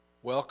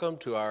Welcome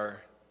to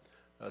our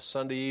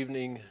Sunday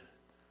evening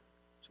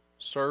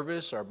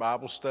service, our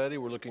Bible study.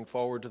 We're looking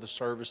forward to the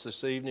service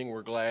this evening.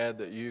 We're glad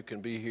that you can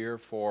be here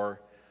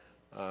for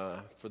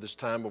this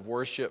time of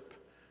worship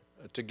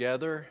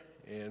together.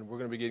 And we're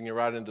going to be getting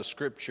right into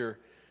Scripture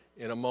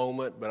in a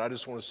moment. But I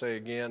just want to say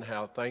again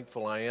how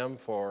thankful I am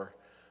for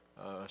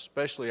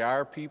especially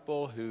our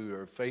people who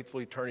are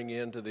faithfully tuning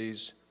into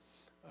these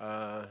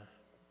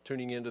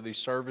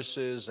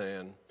services,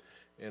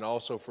 and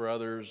also for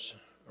others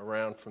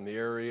around from the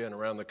area and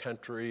around the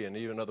country and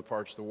even other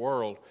parts of the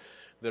world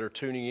that are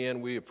tuning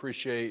in. We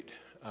appreciate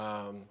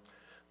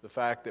the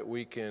fact that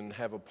we can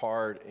have a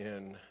part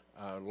in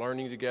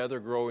learning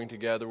together, growing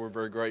together. We're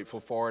very grateful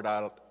for it.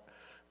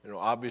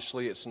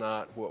 Obviously it's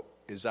not what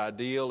is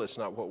ideal. It's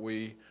not what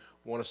we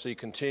want to see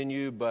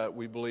continue, but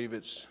we believe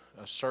it's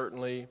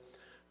certainly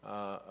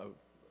a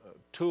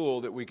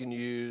tool that we can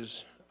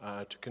use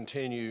to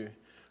continue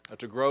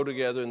to grow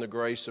together in the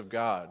grace of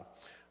God.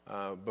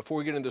 Before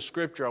we get into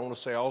Scripture, I want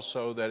to say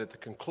also that at the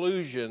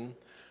conclusion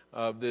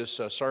of this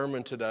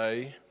sermon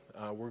today,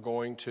 we're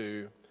going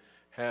to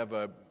have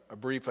a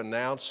brief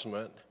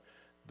announcement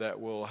that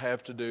will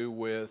have to do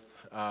with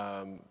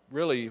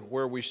really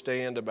where we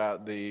stand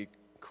about the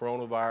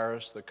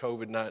coronavirus, the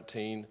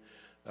COVID-19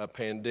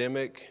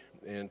 pandemic,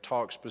 and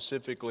talk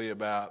specifically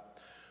about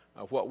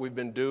what we've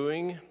been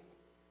doing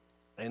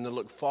and then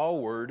look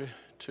forward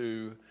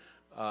to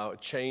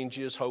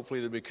changes, hopefully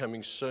that will be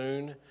coming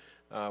soon,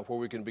 where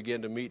we can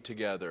begin to meet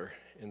together.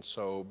 And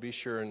so be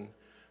sure and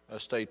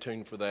stay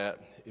tuned for that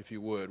if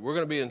you would. We're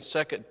going to be in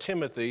 2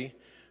 Timothy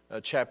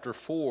chapter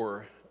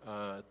 4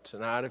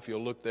 tonight, if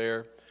you'll look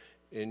there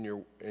in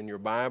your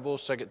Bible,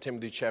 2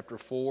 Timothy chapter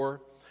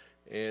 4.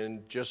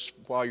 And just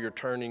while you're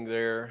turning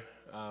there,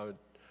 a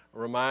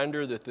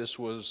reminder that this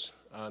was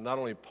not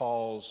only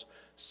Paul's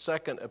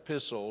second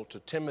epistle to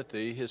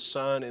Timothy, his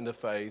son in the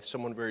faith,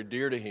 someone very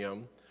dear to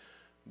him,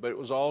 but it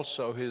was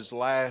also his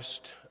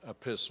last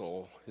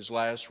epistle, his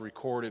last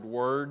recorded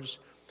words,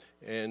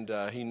 and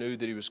he knew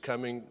that he was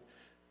coming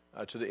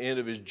to the end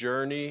of his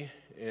journey,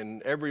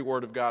 and every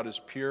word of God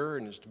is pure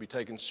and is to be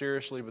taken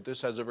seriously, but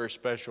this has a very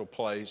special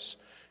place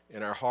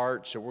in our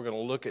hearts, and we're going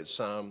to look at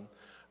some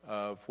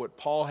of what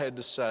Paul had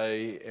to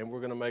say, and we're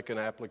going to make an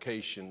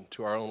application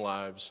to our own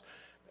lives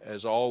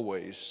as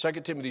always. 2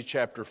 Timothy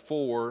chapter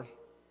 4,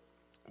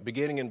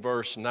 beginning in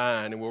verse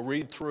 9, and we'll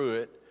read through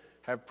it,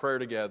 have prayer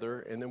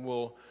together, and then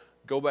we'll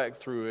go back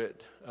through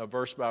it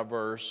verse by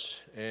verse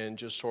and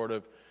just sort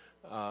of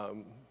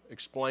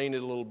explain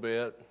it a little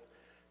bit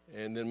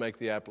and then make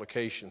the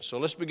application. So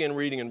let's begin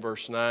reading in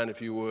verse 9,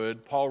 if you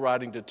would. Paul,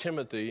 writing to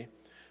Timothy,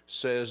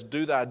 says,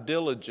 "Do thy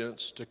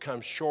diligence to come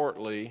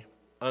shortly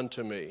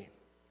unto me.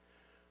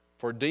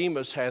 For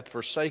Demas hath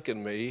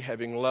forsaken me,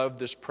 having loved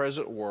this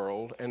present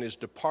world, and is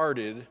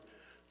departed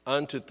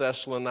unto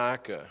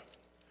Thessalonica,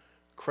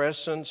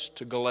 Crescens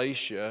to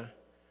Galatia,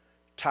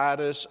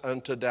 Titus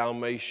unto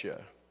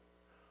Dalmatia.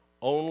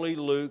 Only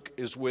Luke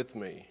is with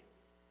me.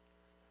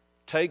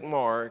 Take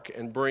Mark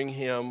and bring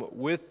him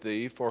with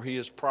thee, for he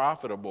is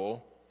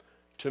profitable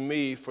to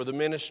me for the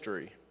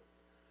ministry.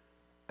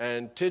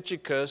 And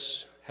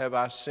Tychicus have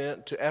I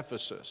sent to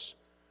Ephesus.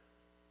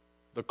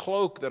 The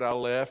cloak that I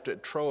left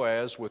at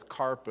Troas with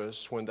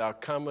Carpus, when thou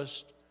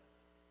comest,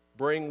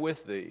 bring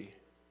with thee,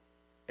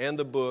 and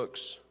the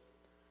books,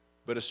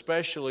 but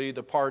especially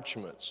the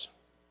parchments.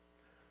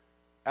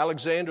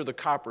 Alexander the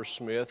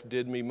coppersmith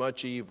did me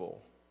much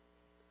evil.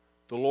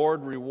 The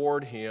Lord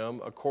reward him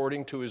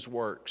according to his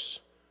works,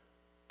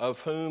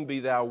 of whom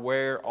be thou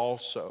ware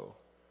also,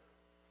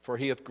 for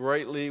he hath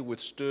greatly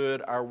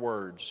withstood our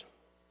words.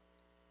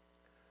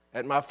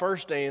 At my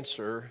first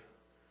answer,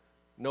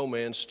 no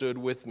man stood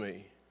with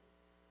me,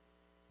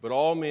 but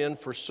all men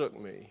forsook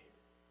me.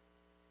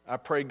 I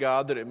pray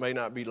God that it may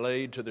not be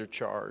laid to their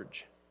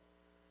charge.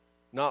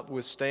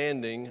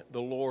 Notwithstanding,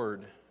 the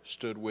Lord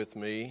stood with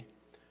me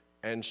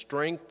and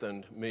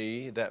strengthened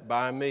me, that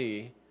by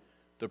me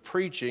the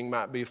preaching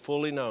might be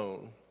fully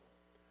known,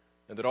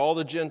 and that all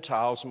the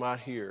Gentiles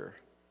might hear.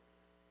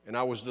 And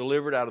I was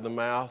delivered out of the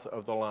mouth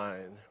of the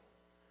lion.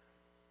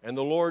 And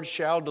the Lord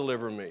shall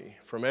deliver me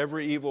from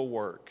every evil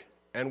work,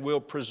 and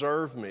will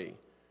preserve me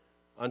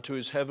unto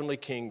his heavenly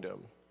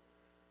kingdom,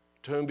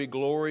 to whom be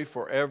glory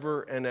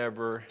forever and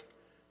ever.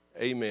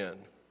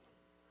 Amen."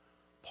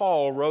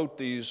 Paul wrote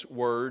these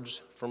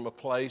words from a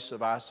place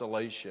of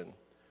isolation.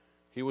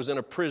 He was in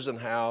a prison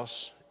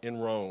house in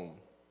Rome.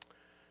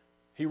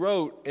 He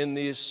wrote in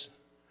this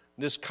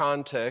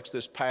context,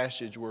 this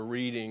passage we're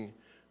reading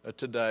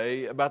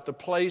today, about the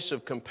place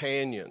of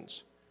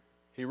companions.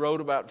 He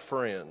wrote about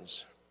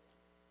friends.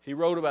 He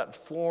wrote about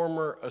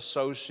former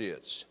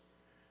associates.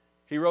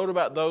 He wrote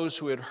about those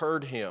who had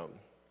heard him.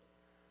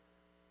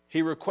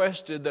 He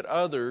requested that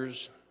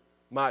others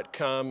might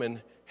come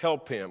and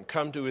help him,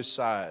 come to his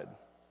side.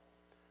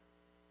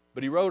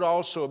 But he wrote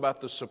also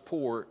about the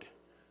support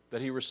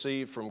that he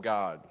received from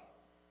God.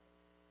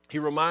 He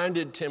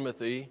reminded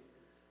Timothy,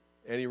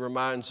 and he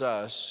reminds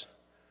us,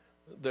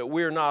 that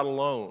we're not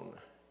alone.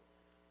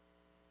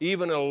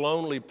 Even in a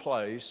lonely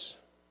place,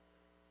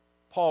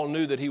 Paul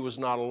knew that he was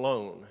not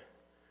alone.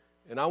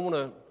 And I want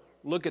to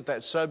look at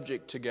that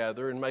subject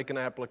together and make an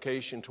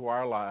application to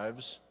our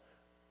lives.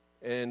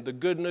 And the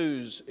good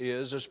news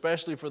is,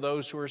 especially for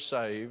those who are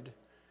saved,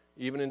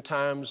 even in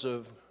times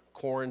of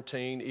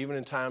quarantine, even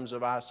in times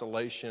of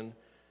isolation,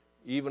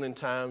 even in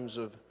times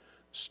of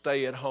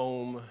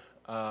stay-at-home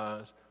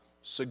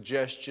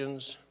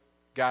suggestions,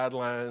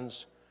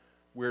 guidelines,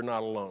 we're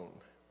not alone.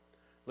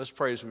 Let's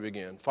pray as we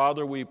begin.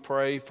 Father, we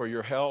pray for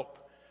your help,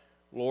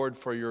 Lord,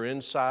 for your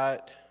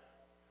insight,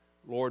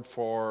 Lord,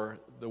 for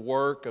the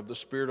work of the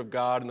Spirit of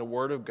God and the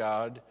Word of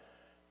God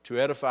to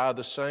edify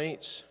the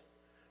saints,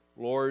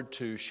 Lord,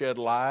 to shed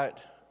light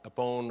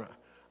upon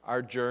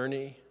our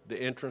journey.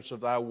 The entrance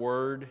of thy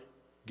word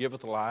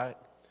giveth light.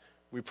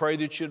 We pray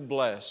that you'd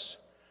bless.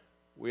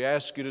 We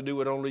ask you to do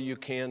what only you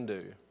can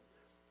do,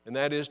 and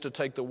that is to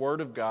take the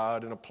word of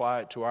God and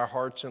apply it to our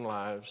hearts and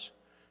lives,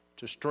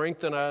 to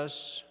strengthen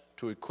us,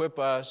 to equip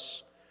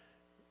us,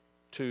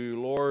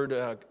 to,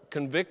 Lord,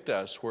 convict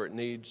us where it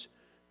needs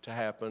to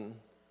happen.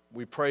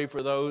 We pray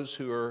for those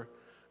who are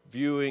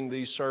viewing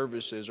these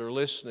services or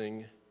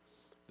listening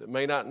that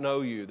may not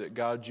know you, that,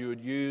 God, you would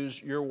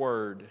use your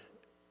word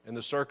and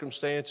the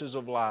circumstances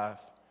of life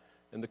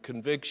and the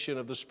conviction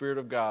of the Spirit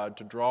of God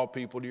to draw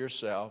people to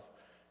yourself.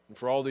 And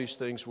for all these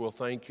things, we'll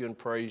thank you and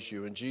praise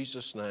you. In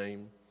Jesus'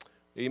 name,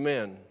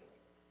 amen.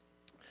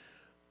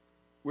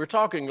 We're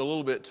talking a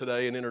little bit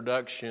today in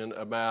introduction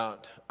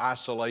about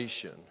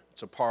isolation.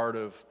 It's a part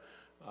of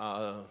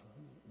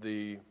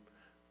the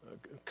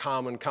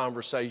common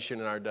conversation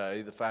in our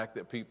day, the fact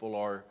that people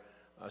are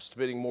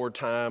spending more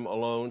time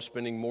alone,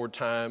 spending more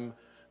time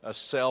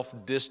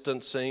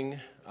self-distancing,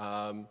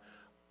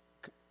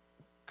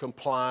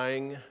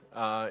 complying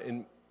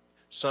in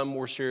some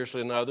more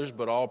seriously than others,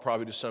 but all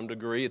probably to some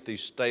degree at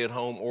these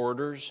stay-at-home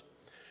orders.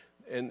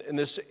 And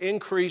this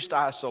increased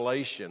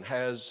isolation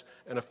has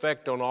an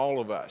effect on all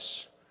of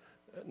us,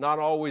 not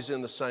always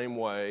in the same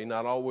way,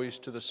 not always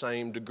to the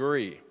same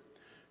degree.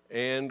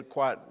 And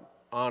quite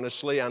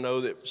honestly, I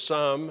know that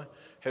some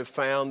have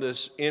found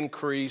this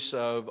increase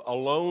of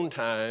alone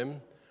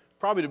time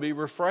probably to be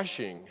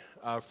refreshing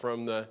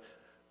from the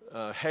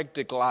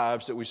hectic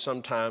lives that we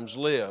sometimes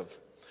live.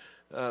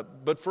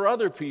 But for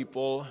other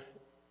people,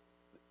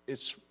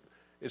 it's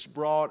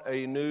brought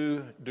a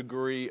new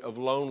degree of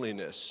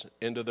loneliness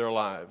into their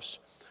lives.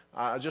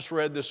 I just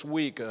read this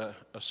week a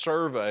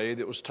survey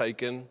that was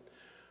taken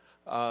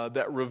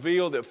that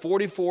revealed that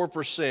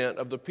 44%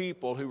 of the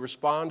people who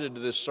responded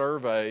to this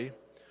survey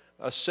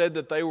said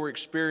that they were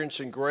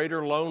experiencing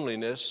greater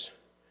loneliness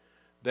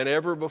than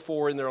ever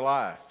before in their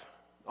life.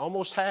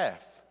 Almost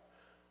half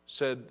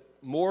said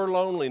more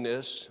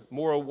loneliness,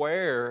 more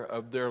aware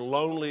of their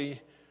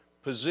lonely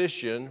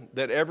position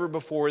than ever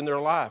before in their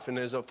life. And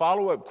as a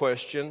follow-up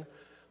question,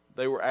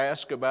 they were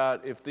asked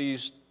about if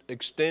these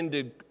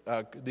extended,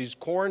 these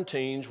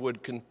quarantines would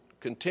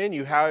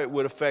continue, how it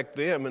would affect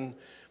them.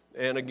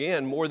 And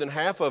again, more than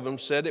half of them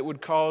said it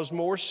would cause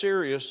more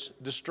serious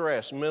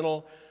distress,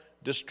 mental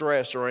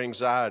distress or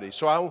anxiety.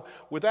 So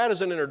with that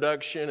as an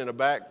introduction and a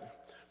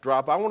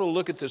backdrop, I want to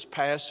look at this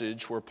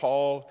passage where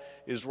Paul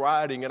is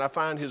writing, and I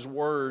find his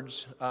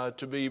words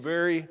to be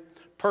very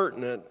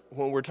pertinent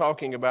when we're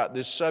talking about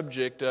this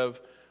subject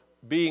of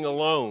being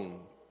alone.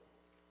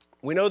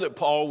 We know that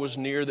Paul was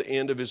near the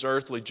end of his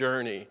earthly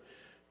journey.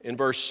 In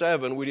verse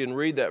 7, we didn't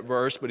read that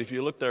verse, but if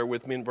you look there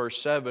with me in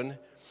verse 7,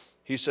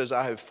 he says,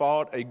 I have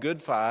fought a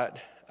good fight,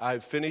 I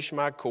have finished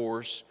my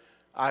course,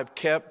 I have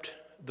kept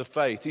the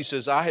faith. He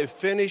says, I have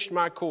finished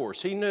my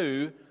course. He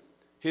knew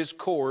his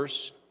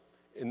course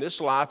in this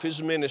life,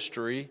 his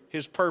ministry,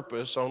 his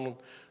purpose on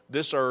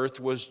this earth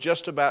was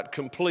just about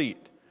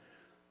complete.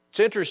 It's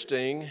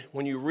interesting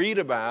when you read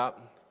about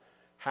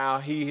how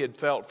he had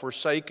felt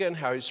forsaken,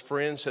 how his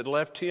friends had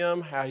left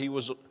him, how he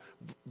was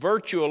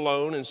virtue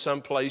alone in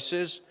some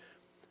places,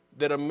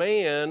 that a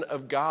man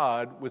of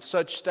God with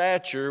such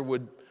stature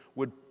would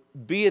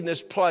be in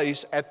this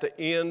place at the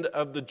end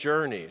of the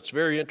journey. It's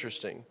very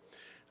interesting.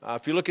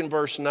 If you look in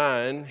verse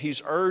 9,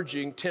 he's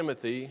urging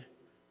Timothy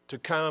to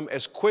come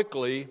as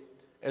quickly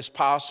as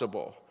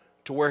possible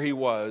to where he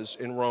was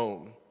in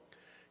Rome.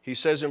 He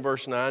says in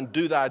verse 9,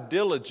 do thy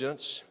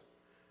diligence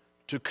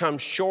to come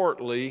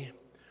shortly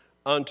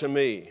unto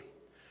me.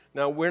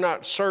 Now, we're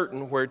not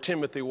certain where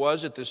Timothy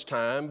was at this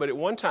time, but at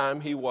one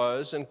time he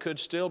was and could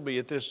still be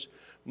at this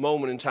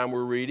moment in time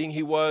we're reading.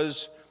 He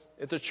was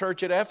at the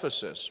church at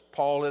Ephesus.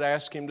 Paul had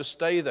asked him to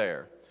stay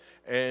there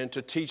and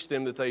to teach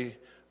them that they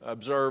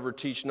observe or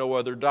teach no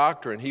other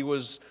doctrine. He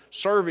was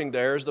serving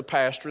there as the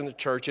pastor in the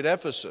church at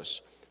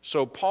Ephesus.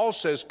 So Paul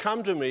says,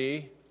 come to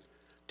me,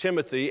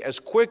 Timothy, as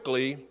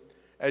quickly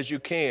as you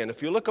can.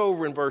 If you look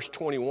over in verse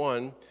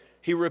 21,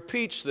 he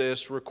repeats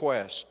this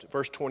request.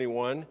 Verse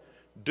 21,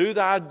 do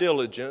thy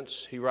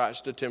diligence, he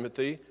writes to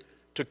Timothy,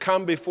 to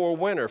come before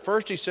winter.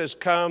 First he says,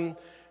 come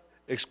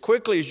as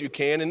quickly as you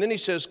can, and then he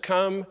says,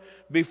 come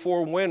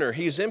before winter.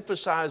 He's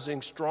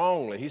emphasizing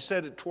strongly, he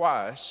said it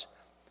twice,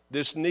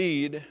 this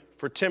need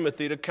for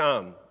Timothy to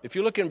come. If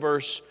you look in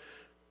verse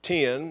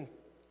 10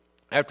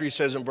 after he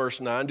says in verse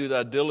 9, do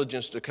thy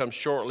diligence to come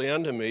shortly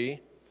unto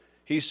me,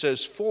 he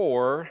says,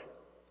 for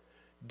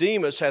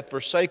Demas hath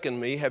forsaken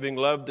me, having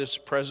loved this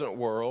present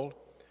world,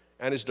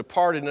 and is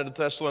departed into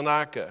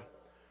Thessalonica.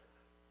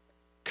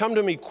 Come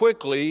to me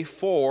quickly,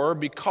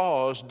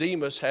 because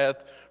Demas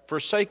hath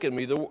forsaken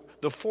me.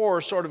 The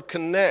for sort of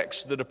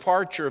connects the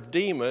departure of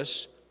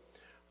Demas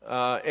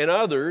and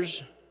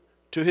others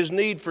to his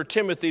need for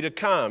Timothy to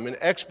come and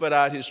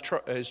expedite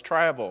his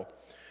travel.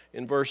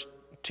 In verse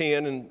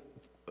 10, in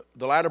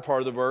the latter part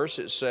of the verse,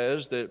 it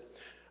says that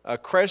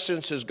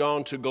Crescens has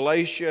gone to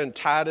Galatia and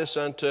Titus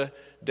unto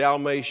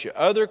Dalmatia.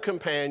 Other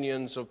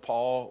companions of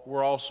Paul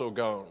were also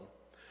gone.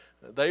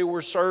 They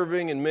were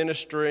serving and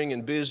ministering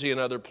and busy in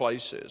other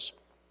places.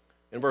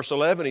 In verse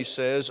 11 he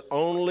says,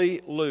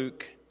 only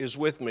Luke is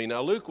with me.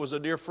 Now Luke was a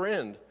dear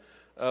friend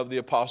of the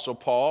Apostle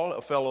Paul,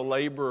 a fellow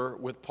laborer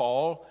with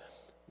Paul.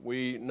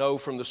 We know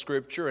from the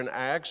Scripture in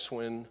Acts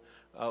when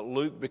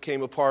Luke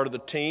became a part of the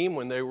team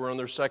when they were on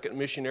their second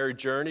missionary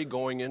journey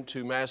going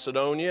into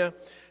Macedonia.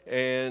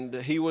 And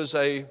he was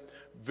a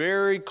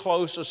very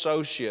close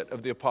associate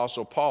of the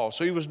Apostle Paul.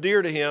 So he was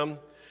dear to him.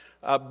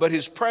 But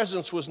his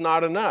presence was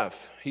not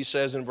enough. He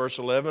says in verse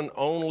 11,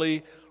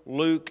 only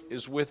Luke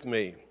is with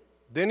me.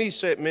 Then he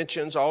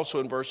mentions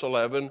also in verse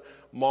 11,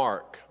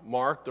 Mark.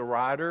 Mark, the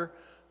writer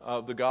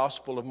of the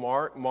Gospel of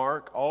Mark.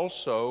 Mark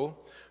also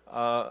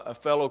a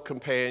fellow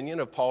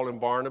companion of Paul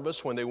and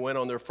Barnabas when they went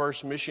on their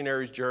first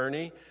missionary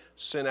journey,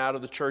 sent out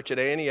of the church at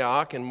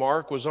Antioch, and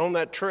Mark was on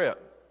that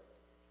trip.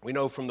 We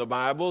know from the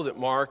Bible that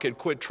Mark had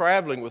quit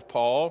traveling with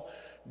Paul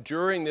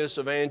during this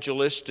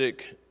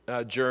evangelistic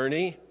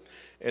journey.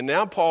 And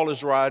now Paul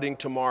is writing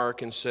to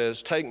Mark and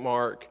says, take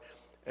Mark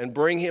and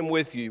bring him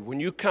with you. When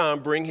you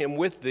come, bring him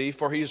with thee,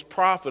 for he is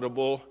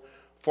profitable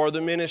for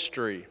the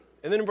ministry.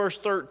 And then in verse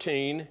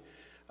 13,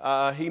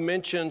 he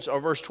mentions,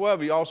 or verse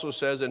 12, he also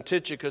says, and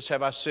Tychicus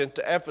have I sent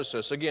to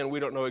Ephesus. Again, we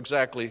don't know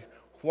exactly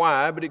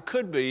why, but it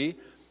could be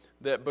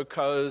that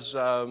because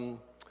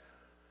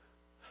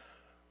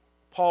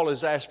Paul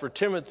has asked for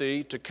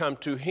Timothy to come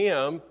to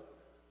him,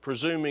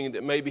 presuming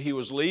that maybe he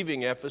was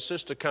leaving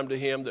Ephesus to come to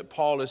him, that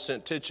Paul has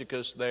sent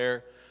Tychicus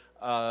there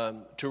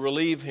to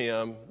relieve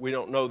him. We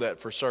don't know that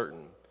for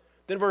certain.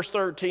 Then verse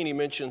 13, he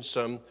mentions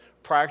some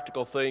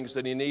practical things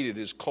that he needed.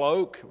 His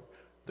cloak,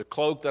 the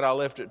cloak that I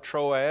left at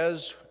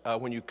Troas,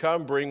 when you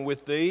come, bring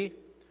with thee.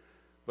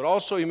 But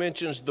also he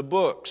mentions the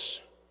books,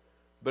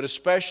 but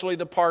especially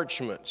the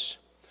parchments.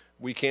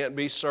 We can't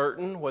be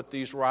certain what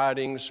these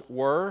writings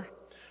were.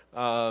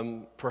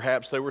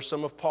 Perhaps they were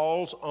some of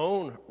Paul's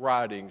own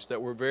writings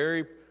that were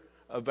very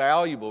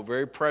valuable,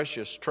 very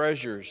precious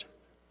treasures.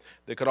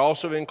 They could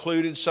also have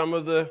included some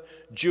of the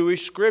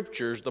Jewish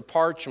scriptures, the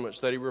parchments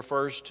that he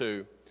refers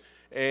to.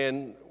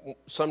 And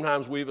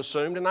sometimes we've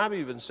assumed, and I've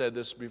even said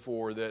this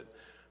before, that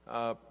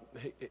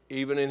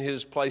even in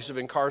his place of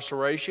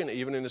incarceration,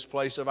 even in his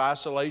place of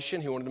isolation,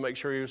 he wanted to make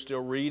sure he was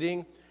still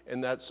reading,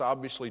 and that's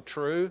obviously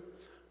true.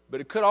 But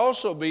it could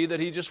also be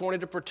that he just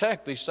wanted to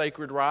protect these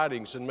sacred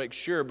writings and make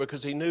sure,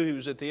 because he knew he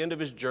was at the end of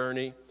his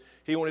journey,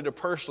 he wanted to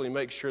personally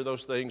make sure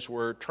those things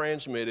were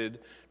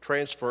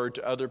transferred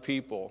to other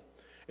people.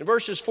 In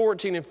verses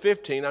 14 and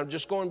 15, I'm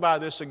just going by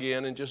this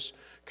again and just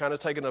kind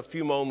of taking a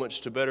few moments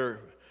to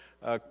better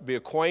be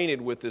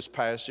acquainted with this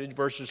passage.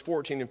 Verses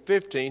 14 and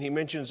 15, he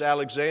mentions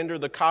Alexander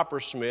the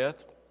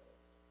coppersmith.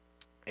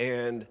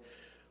 And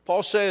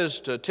Paul says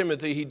to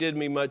Timothy, he did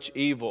me much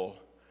evil.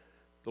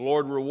 The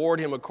Lord reward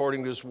him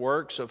according to his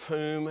works, of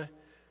whom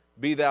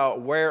be thou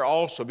aware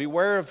also.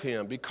 Beware of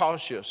him, be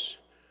cautious,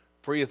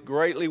 for he hath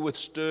greatly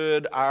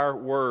withstood our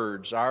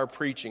words, our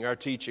preaching, our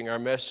teaching, our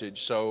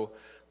message. So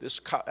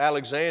this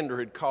Alexander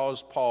had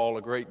caused Paul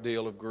a great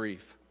deal of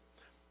grief.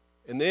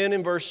 And then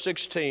in verse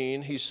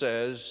 16 he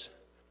says,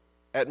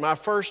 at my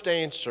first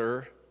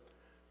answer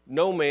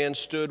no man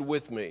stood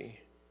with me,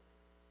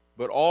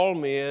 but all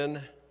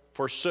men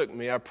forsook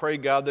me. I pray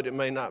God that it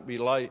may not be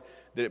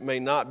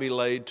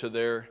laid to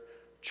their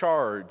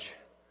charge.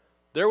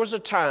 There was a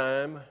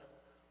time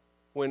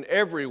when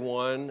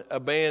everyone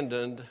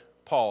abandoned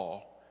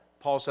Paul.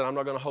 Paul said, I'm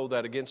not going to hold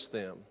that against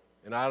them.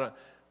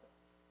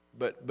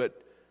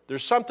 But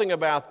there's something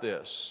about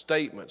this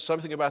statement,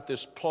 something about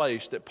this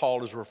place that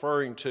Paul is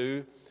referring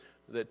to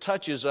that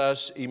touches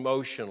us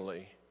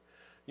emotionally.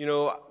 You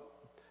know,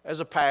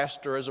 as a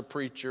pastor, as a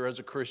preacher, as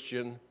a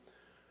Christian,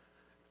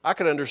 I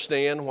can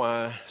understand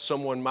why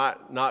someone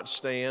might not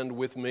stand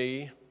with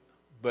me,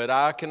 but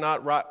I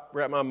cannot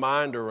wrap my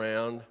mind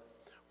around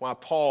why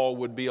Paul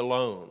would be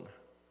alone,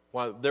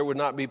 why there would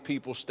not be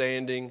people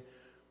standing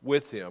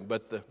with him.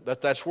 But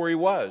that's where he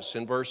was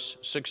in verse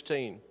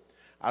 16.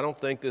 I don't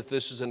think that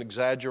this is an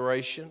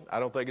exaggeration. I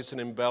don't think it's an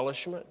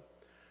embellishment.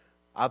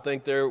 I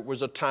think there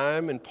was a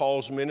time in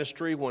Paul's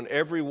ministry when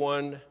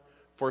everyone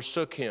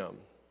forsook him.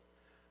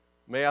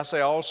 May I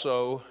say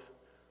also,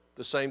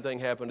 the same thing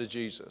happened to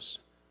Jesus.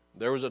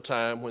 There was a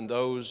time when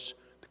those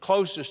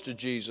closest to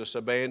Jesus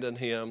abandoned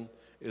him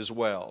as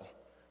well.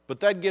 But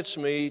that gets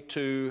me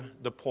to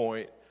the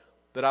point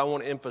that I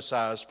want to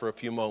emphasize for a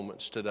few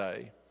moments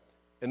today.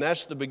 And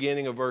that's the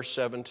beginning of verse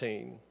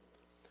 17.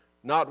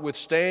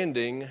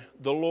 Notwithstanding,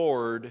 the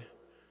Lord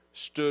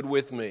stood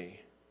with me.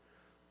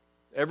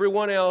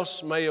 Everyone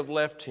else may have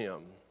left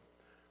him.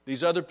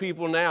 These other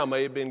people now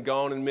may have been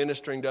gone and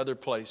ministering to other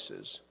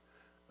places.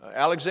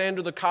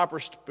 Alexander the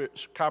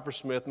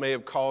coppersmith may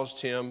have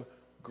caused him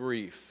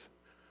grief.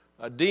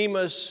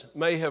 Demas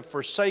may have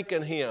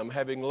forsaken him,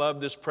 having loved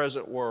this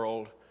present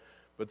world.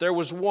 But there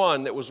was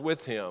one that was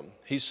with him.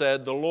 He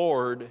said, the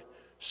Lord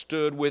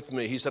stood with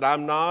me. He said,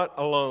 I'm not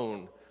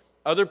alone.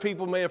 Other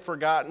people may have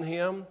forgotten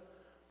him.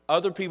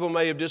 Other people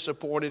may have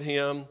disappointed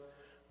him.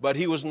 But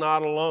he was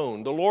not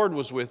alone. The Lord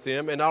was with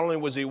him. And not only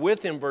was he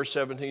with him, verse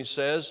 17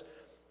 says,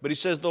 but he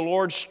says, the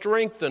Lord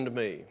strengthened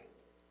me,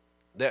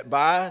 that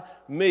by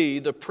me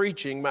the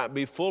preaching might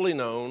be fully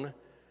known,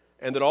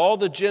 and that all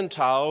the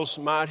Gentiles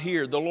might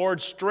hear. The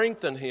Lord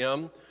strengthened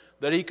him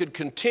that he could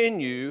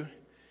continue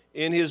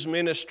in his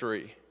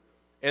ministry.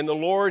 And the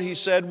Lord, he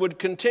said, would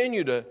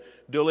continue to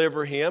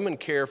deliver him and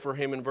care for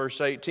him. In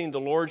verse 18, the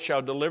Lord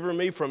shall deliver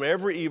me from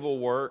every evil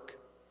work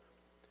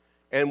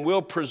and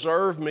will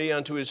preserve me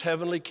unto his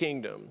heavenly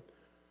kingdom,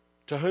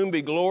 to whom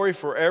be glory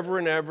forever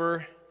and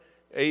ever.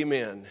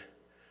 Amen.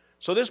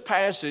 So this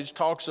passage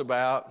talks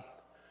about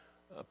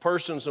a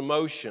person's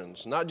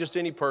emotions, not just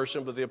any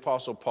person, but the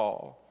Apostle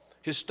Paul.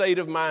 His state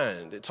of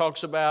mind. It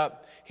talks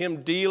about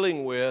him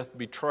dealing with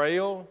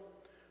betrayal,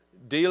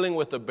 dealing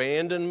with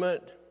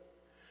abandonment,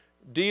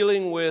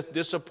 dealing with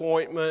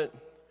disappointment,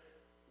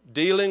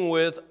 dealing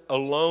with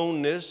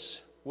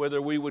aloneness,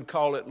 whether we would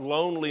call it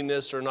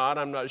loneliness or not,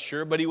 I'm not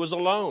sure, but he was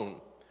alone.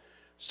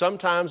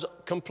 Sometimes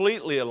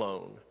completely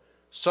alone.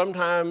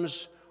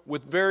 Sometimes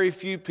with very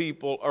few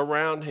people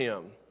around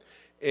him.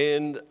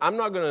 And I'm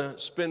not going to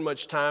spend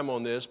much time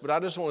on this, but I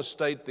just want to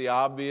state the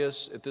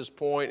obvious at this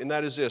point, and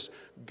that is this.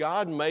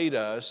 God made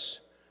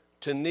us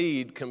to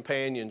need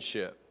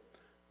companionship.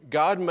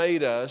 God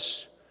made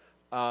us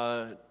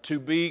to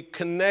be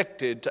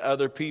connected to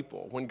other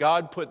people. When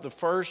God put the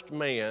first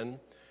man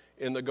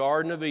in the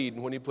Garden of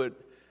Eden, when he put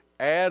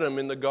Adam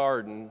in the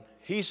garden,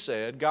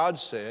 God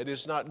said,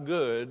 it's not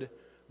good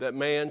that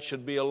man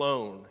should be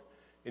alone.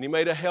 And he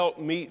made a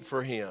helpmeet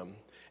for him.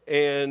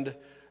 And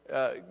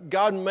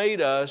God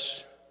made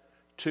us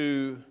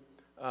to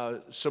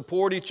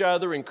support each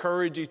other,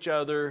 encourage each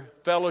other,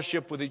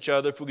 fellowship with each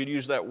other, if we could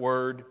use that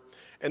word.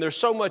 And there's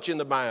so much in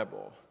the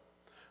Bible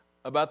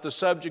about the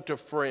subject of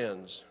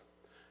friends.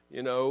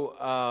 You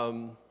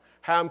know,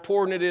 how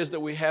important it is that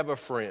we have a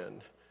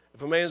friend.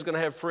 If a man's going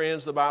to have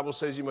friends, the Bible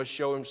says he must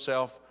show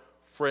himself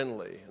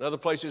friendly. Another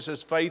place it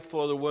says,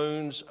 faithful are the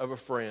wounds of a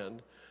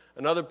friend.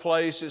 Another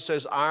place it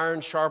says,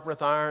 iron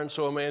sharpeneth iron,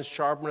 so a man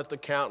sharpeneth the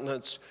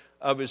countenance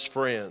of his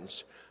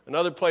friends.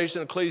 Another place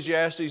in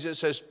Ecclesiastes it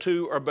says,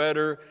 two are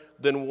better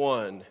than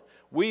one.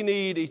 We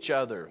need each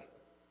other.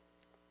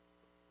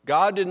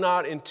 God did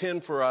not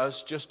intend for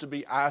us just to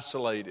be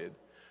isolated,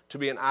 to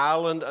be an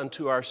island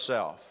unto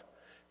ourselves.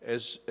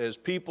 As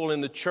people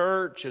in the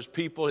church, as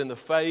people in the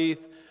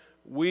faith,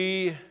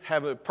 we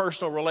have a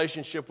personal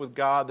relationship with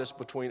God that's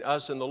between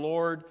us and the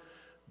Lord,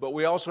 but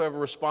we also have a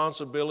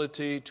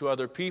responsibility to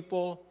other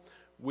people.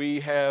 We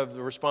have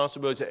the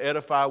responsibility to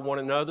edify one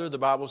another. The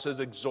Bible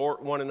says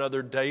exhort one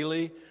another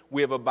daily.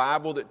 We have a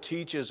Bible that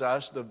teaches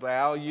us the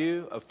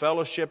value of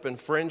fellowship and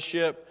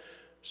friendship.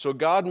 So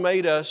God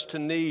made us to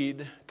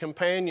need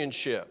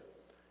companionship.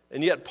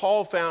 And yet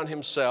Paul found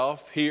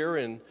himself here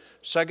in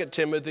 2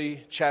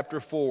 Timothy chapter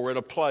 4 at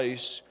a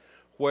place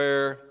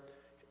where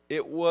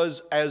it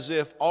was as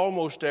if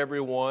almost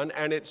everyone,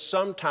 and it's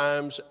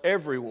sometimes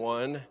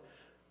everyone,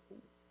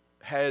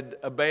 had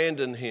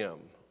abandoned him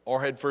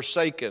or had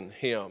forsaken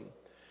him.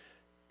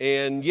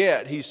 And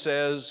yet he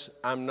says,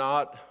 I'm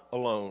not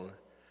alone.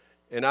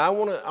 And I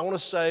want to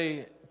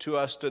say to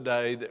us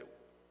today that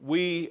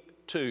we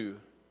too,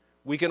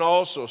 we can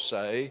also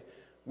say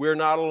we're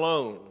not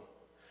alone.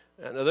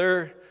 And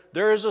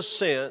there is a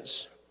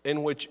sense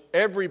in which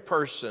every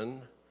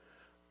person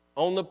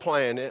on the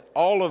planet,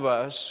 all of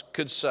us,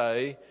 could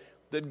say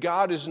that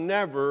God is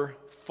never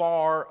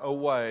far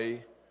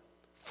away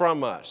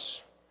from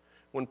us.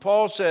 When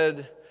Paul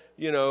said,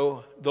 you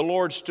know, the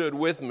Lord stood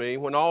with me,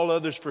 when all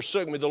others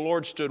forsook me, the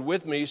Lord stood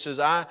with me, he says,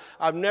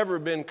 I've never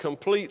been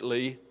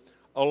completely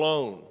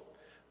alone.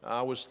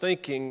 I was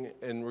thinking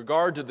in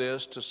regard to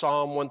this to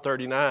Psalm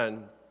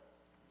 139,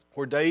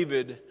 where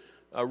David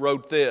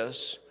wrote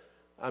this.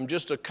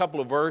 Just a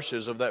couple of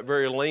verses of that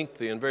very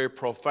lengthy and very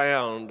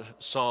profound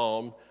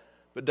psalm.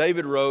 But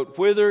David wrote,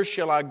 whither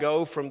shall I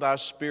go from thy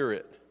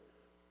spirit?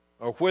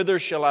 Or whither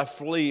shall I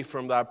flee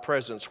from thy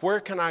presence? Where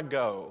can I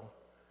go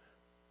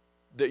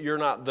that you're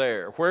not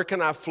there? Where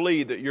can I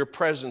flee that your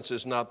presence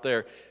is not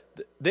there?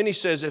 Then he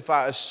says, if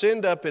I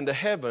ascend up into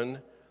heaven,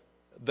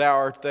 thou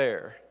art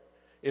there.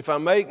 If I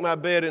make my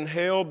bed in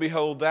hell,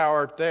 behold, thou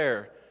art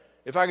there.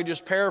 If I could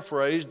just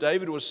paraphrase,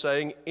 David was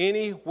saying,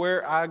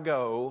 anywhere I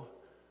go,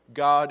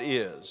 God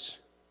is.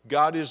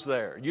 God is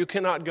there. You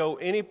cannot go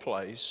any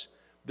place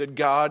that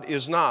God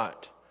is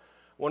not.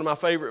 One of my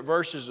favorite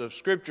verses of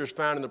Scripture is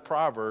found in the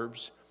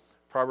Proverbs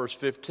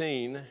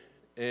 15,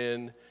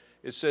 And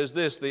it says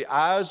this, the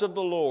eyes of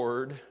the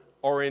Lord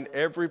are in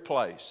every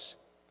place,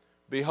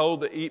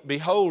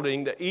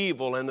 beholding the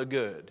evil and the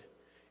good.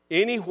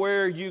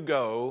 Anywhere you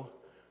go,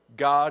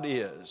 God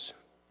is.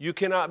 You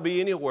cannot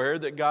be anywhere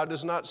that God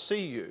does not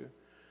see you.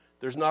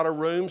 There's not a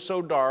room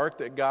so dark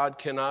that God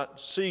cannot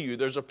see you.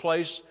 There's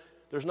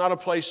not a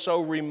place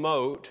so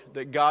remote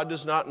that God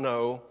does not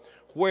know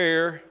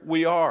where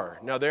we are.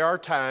 Now, there are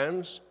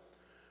times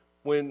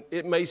when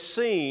it may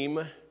seem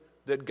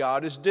that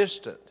God is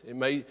distant.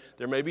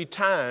 There may be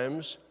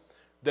times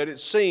that it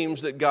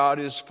seems that God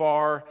is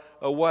far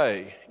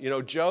away. You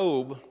know,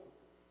 Job,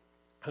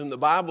 whom the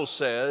Bible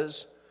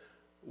says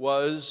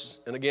was,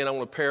 and again I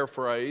want to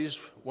paraphrase,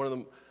 one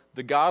of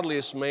the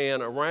godliest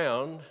man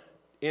around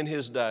in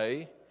his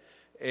day,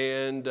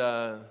 and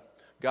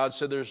God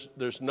said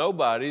there's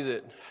nobody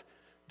that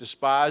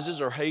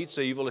despises or hates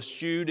evil,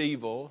 eschewed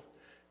evil,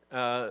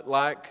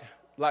 like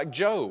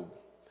Job.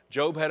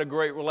 Job had a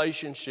great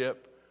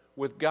relationship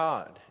with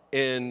God,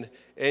 and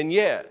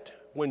yet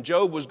when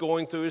Job was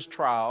going through his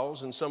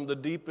trials and some of the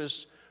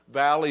deepest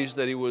valleys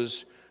that he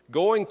was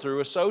going through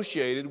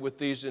associated with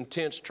these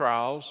intense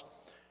trials,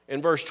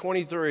 in verse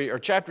 23 or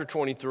chapter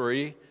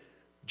 23,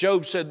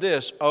 Job said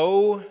this,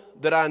 "Oh,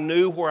 that I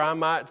knew where I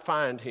might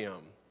find him."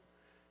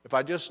 If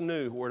I just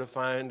knew where to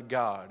find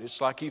God.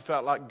 It's like he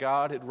felt like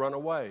God had run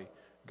away.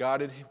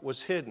 God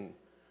was hidden.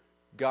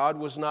 God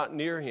was not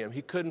near him.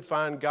 He couldn't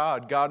find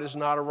God. God is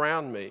not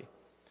around me.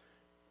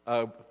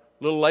 A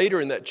little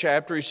later in that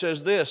chapter, he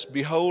says this,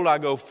 "Behold, I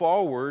go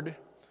forward,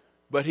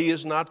 but he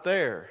is not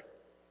there,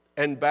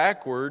 and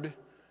backward,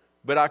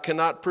 but I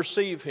cannot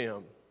perceive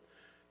him."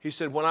 He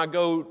said, when I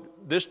go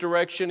this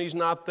direction, he's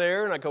not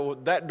there, and I go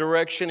that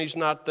direction, he's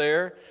not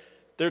there.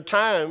 There are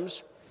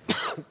times,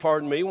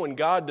 pardon me, when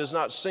God does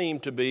not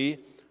seem to be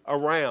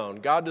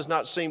around. God does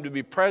not seem to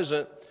be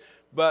present,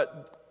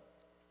 but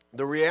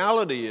the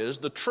reality is,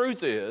 the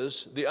truth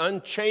is, the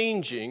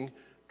unchanging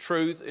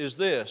truth is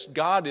this: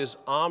 God is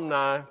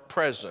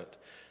omnipresent.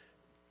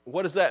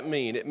 What does that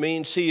mean? It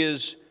means he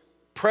is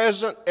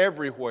present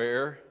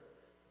everywhere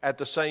at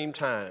the same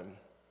time.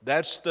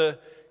 That's the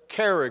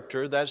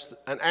character, that's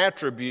an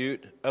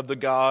attribute of the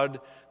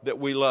God that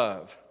we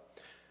love.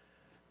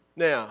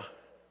 Now,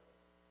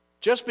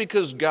 just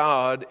because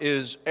God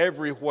is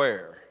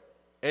everywhere,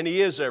 and he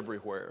is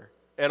everywhere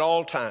at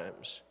all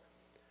times,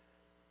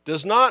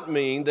 does not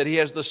mean that he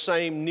has the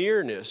same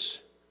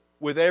nearness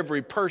with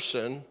every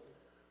person,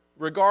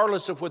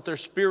 regardless of what their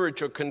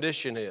spiritual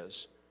condition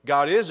is.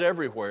 God is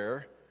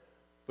everywhere,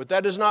 but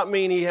that does not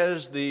mean he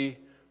has the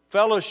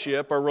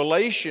fellowship or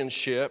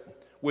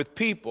relationship with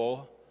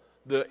people,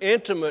 the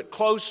intimate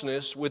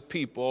closeness with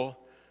people,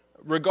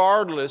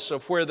 regardless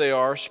of where they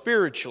are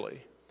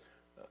spiritually.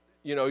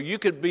 You know, you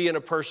could be in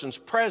a person's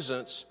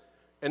presence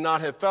and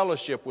not have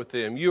fellowship with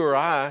them. You or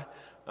I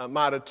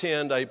might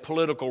attend a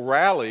political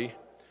rally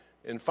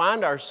and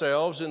find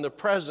ourselves in the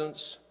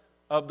presence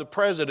of the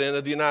President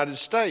of the United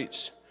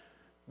States.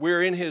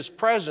 We're in his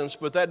presence,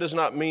 but that does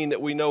not mean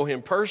that we know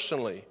him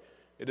personally.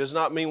 It does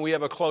not mean we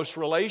have a close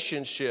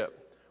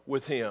relationship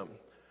with him.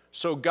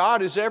 So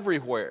God is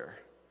everywhere.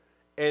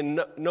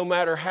 And no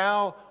matter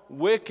how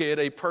wicked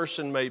a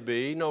person may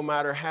be, no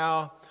matter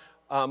how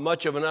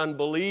much of an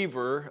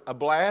unbeliever, a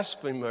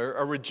blasphemer,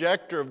 a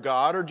rejecter of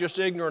God, or just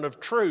ignorant of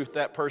truth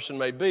that person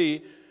may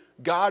be,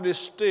 God is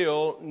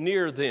still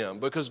near them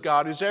because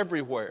God is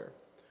everywhere.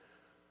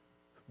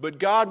 But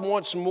God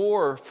wants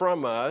more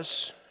from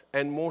us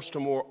and wants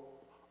to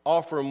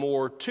offer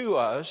more to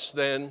us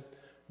than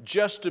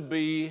just to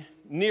be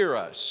near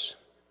us,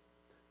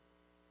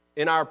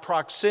 in our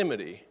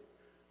proximity.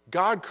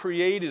 God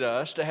created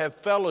us to have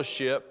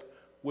fellowship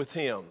with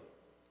him.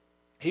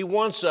 He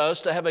wants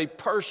us to have a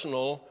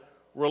personal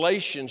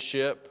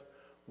relationship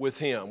with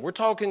him. We're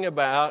talking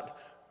about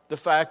the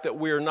fact that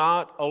we're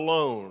not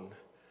alone.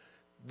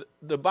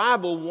 The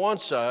Bible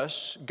wants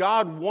us,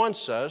 God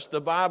wants us, the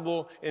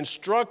Bible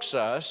instructs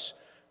us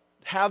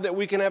how that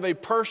we can have a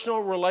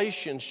personal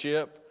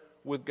relationship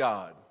with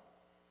God.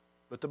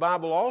 But the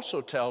Bible also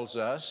tells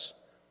us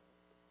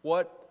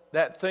what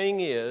that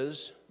thing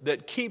is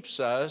that keeps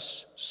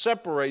us,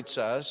 separates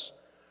us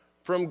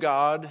from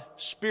God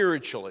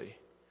spiritually.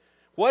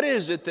 What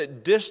is it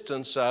that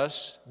distances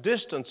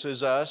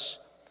us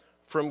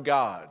from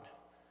God?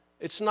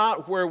 It's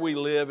not where we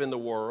live in the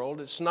world.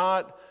 It's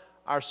not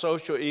our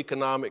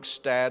socioeconomic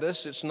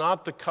status. It's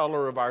not the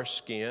color of our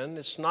skin.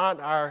 It's not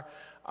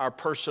our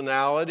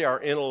personality,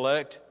 our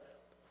intellect.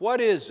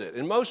 What is it?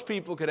 And most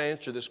people could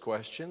answer this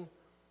question.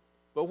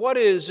 But what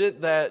is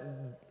it that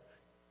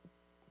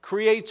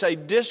creates a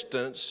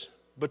distance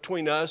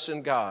between us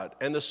and God?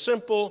 And the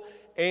simple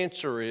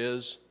answer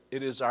is,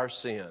 it is our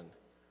sin.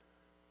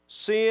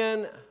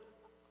 Sin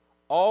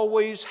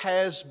always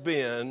has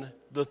been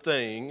the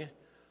thing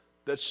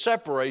that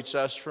separates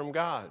us from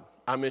God.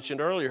 I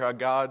mentioned earlier how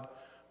God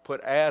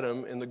put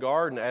Adam and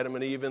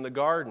Eve in the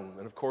garden.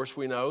 And of course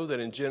we know that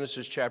in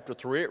Genesis chapter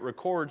 3 it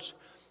records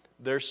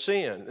their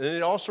sin. And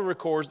it also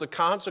records the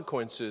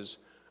consequences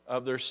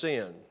of their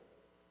sin.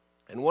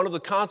 And one of the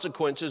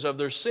consequences of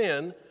their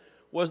sin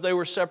was they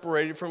were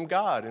separated from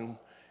God.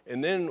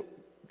 And then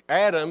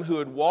Adam, who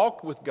had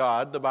walked with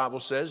God, the Bible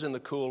says, in the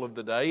cool of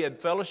the day, had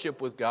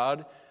fellowship with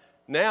God.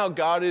 Now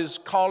God is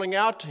calling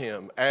out to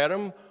him,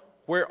 Adam,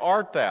 where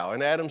art thou?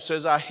 And Adam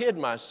says, I hid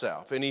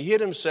myself. And he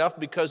hid himself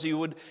because he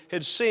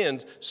had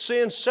sinned.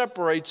 Sin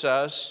separates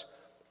us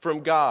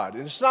from God.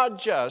 And it's not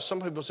just, some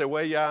people say,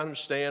 well, yeah, I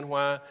understand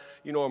why,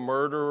 a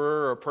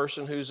murderer or a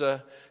person who's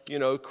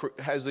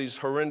has these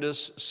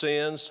horrendous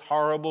sins,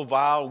 horrible,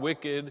 vile,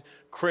 wicked,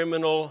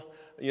 criminal,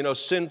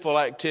 sinful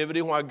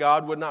activity, why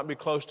God would not be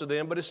close to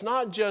them. But it's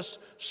not just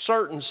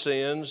certain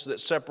sins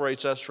that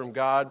separates us from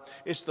God.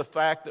 It's the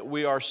fact that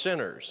we are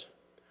sinners.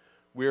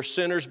 We are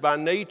sinners by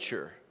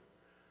nature,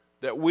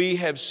 that we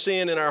have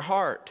sin in our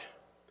heart.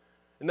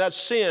 And that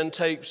sin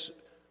takes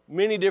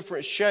many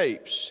different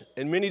shapes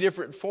and many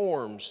different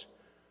forms.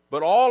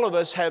 But all of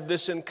us have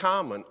this in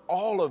common.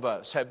 All of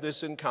us have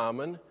this in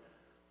common,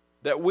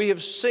 that we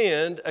have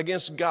sinned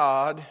against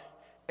God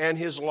and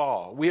His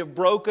law. We have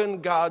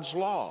broken God's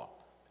law.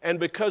 And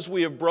because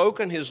we have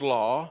broken His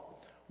law,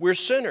 we're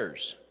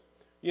sinners.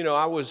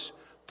 I was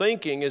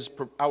thinking as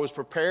I was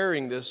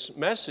preparing this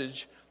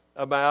message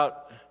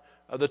about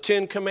the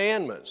Ten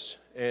Commandments.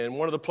 And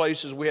one of the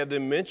places we have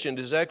them mentioned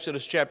is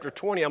Exodus chapter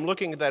 20. I'm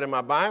looking at that in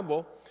my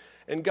Bible.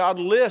 And God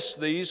lists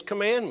these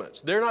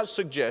commandments. They're not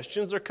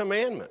suggestions, they're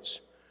commandments.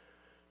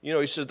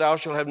 He says, thou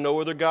shalt have no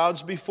other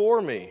gods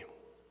before me.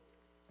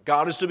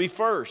 God is to be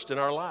first in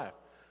our life.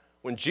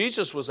 When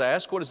Jesus was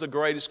asked, what is the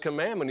greatest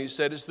commandment? He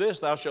said, it's this,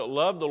 thou shalt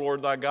love the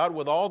Lord thy God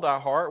with all thy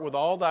heart, with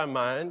all thy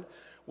mind,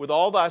 with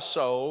all thy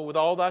soul, with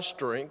all thy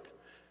strength.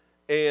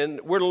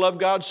 And we're to love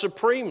God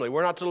supremely.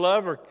 We're not to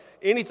love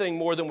anything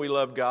more than we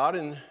love God.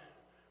 And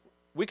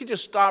we could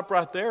just stop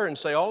right there and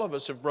say all of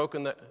us have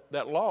broken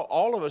that law.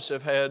 All of us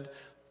have had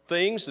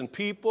things and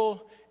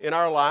people in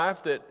our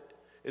life that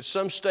at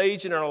some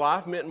stage in our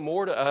life meant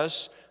more to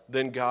us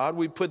than God.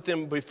 We put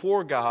them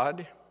before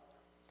God.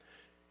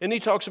 And he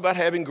talks about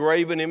having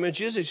graven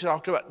images. He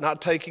talks about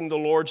not taking the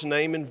Lord's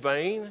name in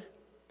vain.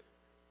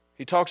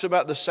 He talks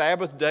about the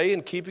Sabbath day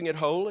and keeping it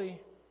holy.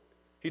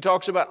 He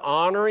talks about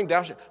honoring.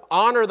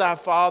 Honor thy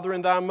father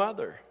and thy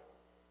mother.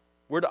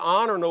 We're to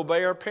honor and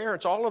obey our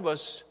parents. All of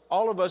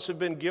us have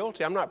been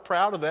guilty. I'm not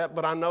proud of that,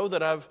 but I know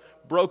that I've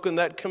broken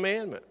that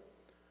commandment.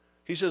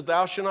 He says,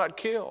 thou shalt not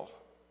kill.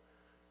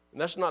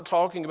 And that's not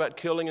talking about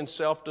killing in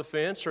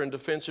self-defense or in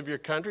defense of your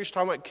country. It's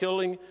talking about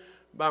killing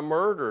by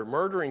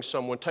murdering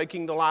someone,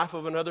 taking the life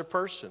of another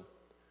person.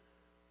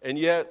 And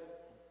yet,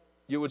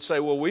 you would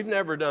say, well, we've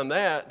never done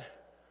that.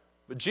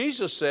 But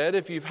Jesus said,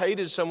 if you've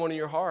hated someone in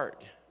your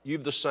heart,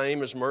 you've the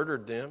same as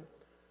murdered them.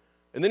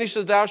 And then he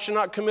said, thou shalt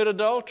not commit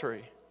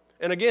adultery.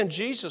 And again,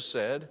 Jesus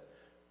said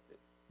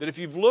that if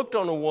you've looked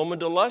on a woman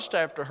to lust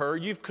after her,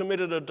 you've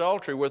committed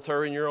adultery with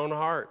her in your own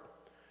heart.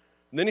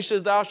 And then he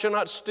says, thou shalt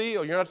not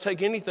steal. You're not to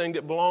take anything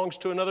that belongs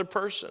to another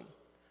person.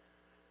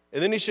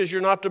 And then he says,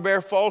 you're not to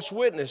bear false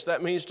witness.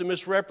 That means to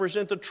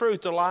misrepresent the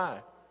truth, to lie.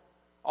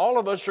 All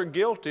of us are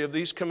guilty of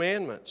these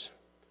commandments.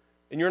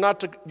 And you're not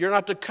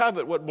to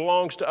covet what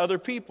belongs to other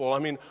people.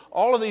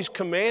 All of these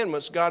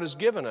commandments God has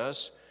given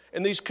us,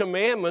 and these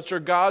commandments are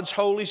God's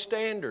holy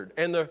standard.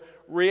 And the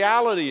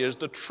reality is,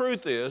 the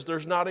truth is,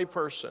 there's not a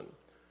person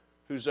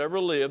who's ever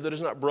lived that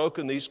has not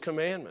broken these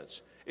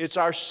commandments. It's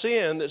our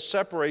sin that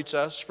separates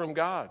us from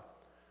God.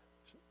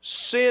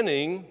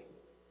 Sinning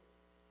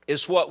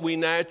is what we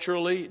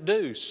naturally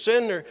do.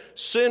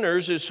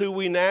 Sinners is who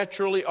we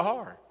naturally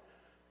are,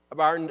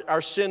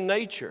 our sin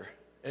nature.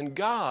 And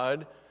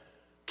God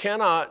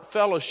cannot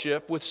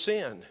fellowship with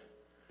sin.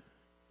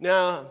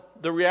 Now,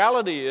 the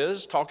reality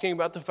is, talking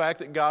about the fact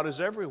that God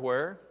is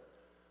everywhere,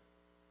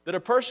 that a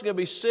person can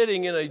be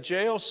sitting in a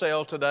jail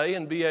cell today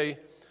and be a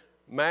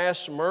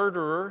mass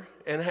murderer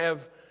and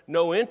have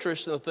no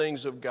interest in the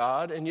things of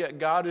God, and yet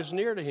God is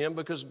near to him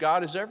because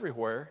God is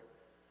everywhere.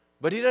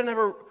 But he doesn't have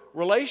a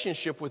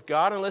relationship with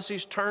God unless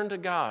he's turned to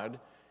God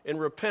in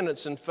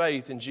repentance and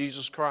faith in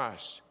Jesus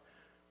Christ.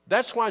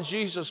 That's why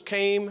Jesus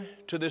came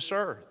to this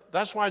earth.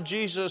 That's why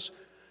Jesus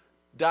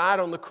died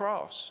on the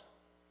cross,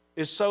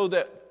 is so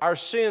that our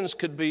sins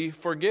could be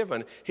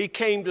forgiven. He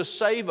came to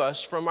save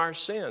us from our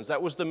sins.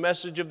 That was the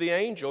message of the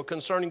angel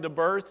concerning the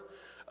birth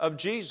of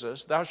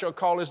Jesus. Thou shalt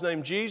call his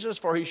name Jesus,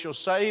 for he shall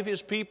save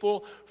his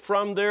people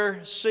from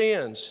their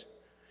sins.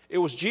 It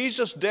was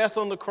Jesus' death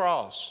on the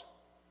cross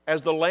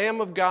as the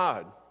Lamb of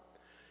God,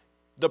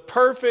 the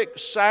perfect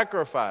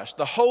sacrifice,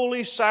 the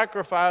holy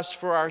sacrifice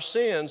for our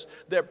sins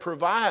that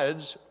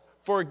provides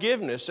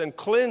forgiveness and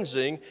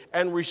cleansing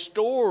and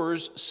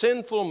restores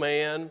sinful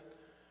man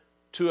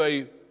to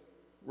a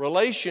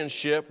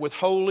relationship with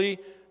holy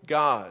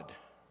God.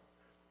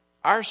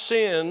 Our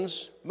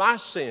sins, my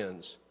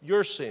sins,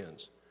 your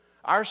sins,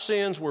 our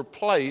sins were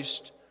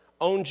placed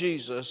on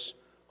Jesus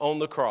on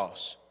the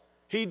cross.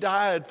 He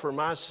died for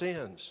my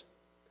sins.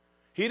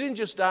 He didn't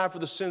just die for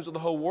the sins of the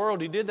whole world.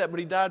 He did that, but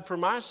he died for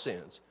my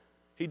sins.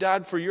 He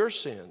died for your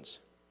sins.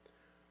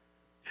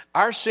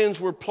 Our sins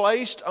were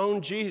placed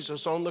on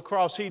Jesus on the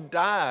cross. He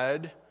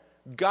died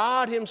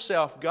God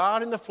Himself,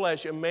 God in the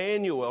flesh,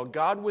 Emmanuel,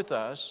 God with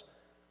us,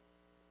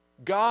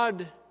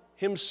 God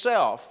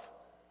Himself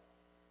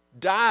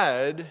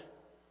died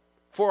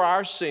for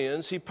our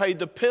sins. He paid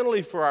the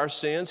penalty for our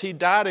sins. He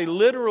died a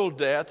literal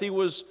death. He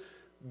was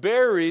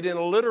buried in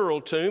a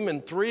literal tomb,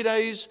 and 3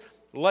 days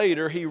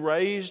later He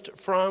raised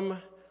from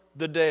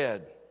the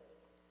dead.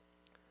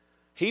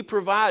 He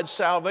provides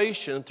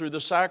salvation through the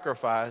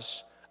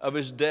sacrifice of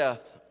His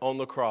death on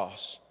the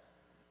cross.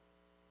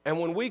 And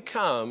when we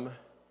come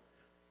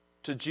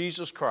to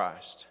Jesus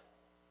Christ,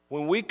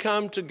 when we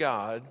come to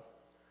God,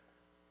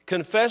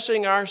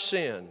 confessing our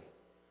sin,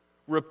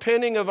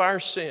 repenting of our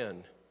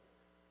sin,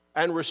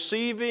 and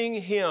receiving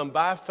Him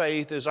by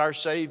faith as our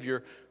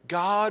Savior,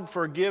 God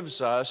forgives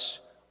us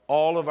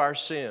all of our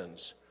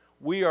sins.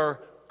 We are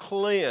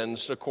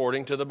cleansed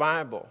according to the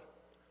Bible.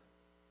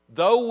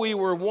 Though we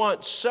were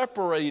once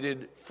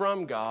separated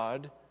from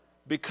God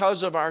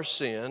because of our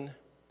sin,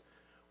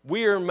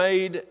 we are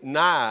made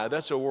nigh.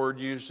 That's a word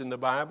used in the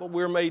Bible.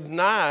 We're made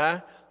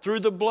nigh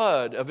through the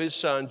blood of His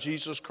Son,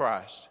 Jesus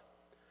Christ.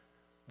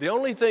 The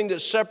only thing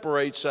that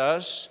separates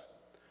us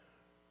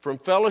from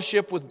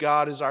fellowship with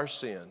God is our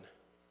sin.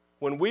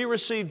 When we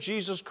receive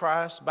Jesus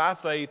Christ by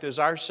faith as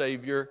our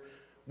Savior,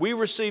 we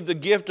receive the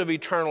gift of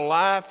eternal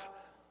life.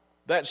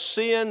 That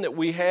sin that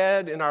we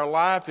had in our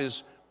life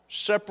that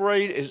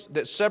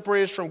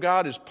separates us from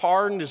God is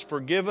pardoned, is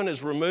forgiven,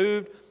 is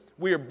removed.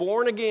 We are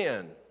born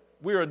again.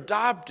 We are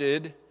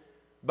adopted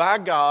by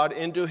God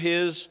into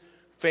His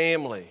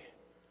family.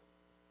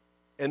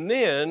 And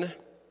then,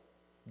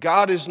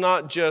 God is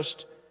not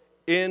just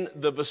in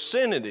the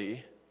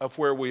vicinity of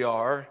where we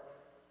are,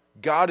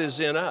 God is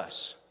in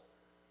us.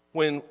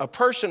 When a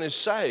person is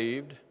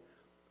saved,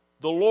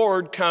 the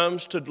Lord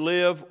comes to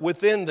live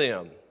within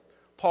them.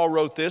 Paul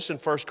wrote this in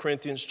 1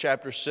 Corinthians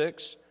chapter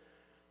 6.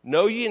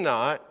 Know ye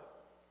not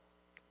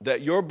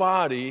that your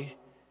body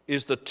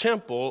is the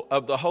temple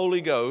of the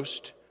Holy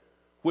Ghost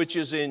which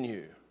is in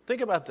you?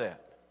 Think about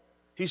that.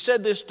 He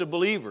said this to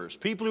believers,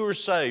 people who are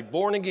saved,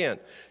 born again.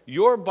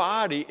 Your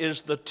body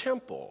is the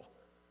temple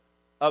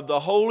of the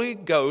Holy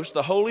Ghost,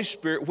 the Holy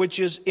Spirit, which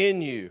is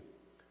in you.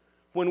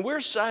 When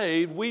we're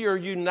saved, we are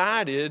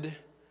united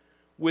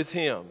with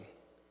Him.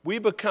 We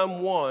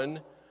become one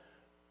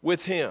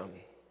with Him.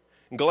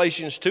 In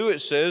Galatians 2 it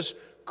says,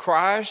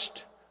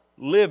 Christ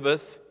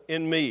liveth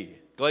in me.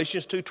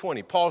 Galatians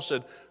 2:20. Paul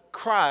said,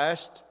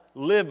 Christ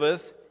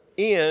liveth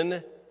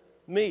in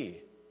me.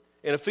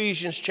 In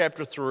Ephesians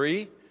chapter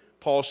 3,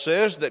 Paul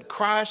says that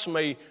Christ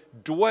may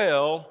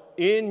dwell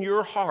in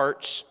your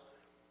hearts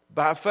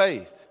by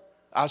faith.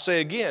 I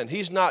say again,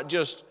 He's not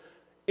just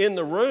in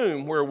the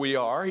room where we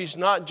are. He's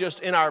not just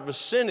in our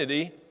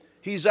vicinity.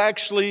 He's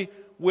actually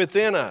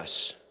within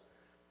us.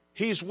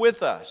 He's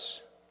with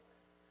us.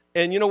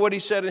 And you know what He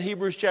said in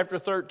Hebrews chapter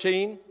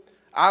 13?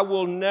 I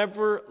will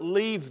never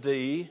leave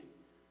thee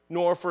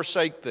nor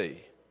forsake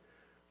thee.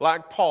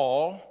 Like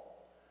Paul,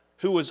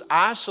 who was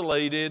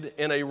isolated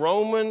in a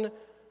Roman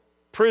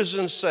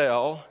prison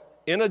cell,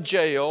 in a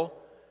jail,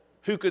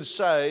 who could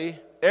say,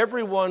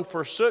 everyone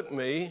forsook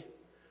me,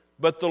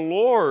 but the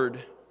Lord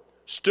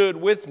stood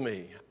with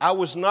me. I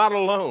was not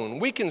alone.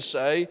 We can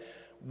say,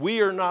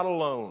 we are not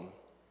alone.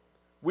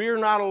 We are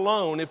not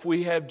alone if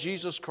we have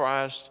Jesus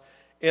Christ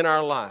in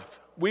our life.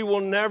 We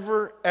will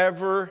never,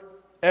 ever,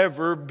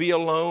 ever be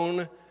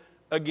alone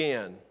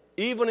again.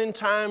 Even in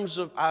times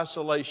of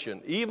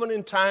isolation, even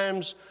in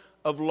times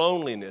of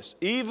loneliness,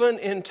 even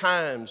in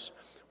times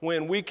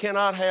when we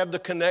cannot have the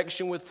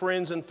connection with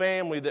friends and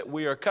family that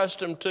we are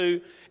accustomed to,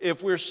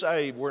 if we're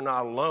saved, we're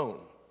not alone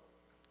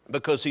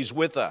because He's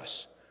with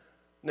us.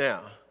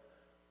 Now,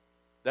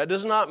 that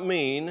does not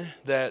mean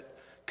that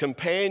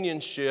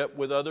companionship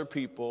with other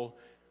people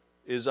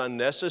is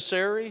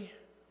unnecessary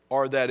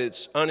or that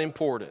it's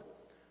unimportant.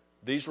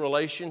 These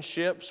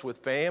relationships with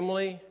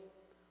family,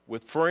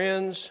 with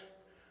friends,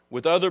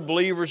 with other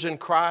believers in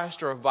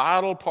Christ are a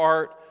vital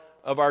part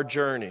of our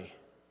journey.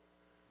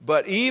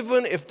 But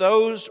even if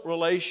those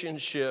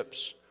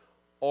relationships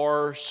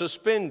are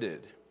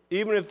suspended,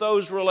 even if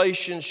those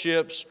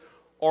relationships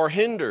are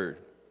hindered,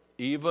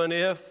 even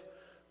if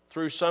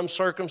through some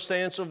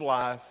circumstance of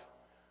life,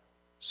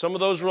 some of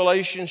those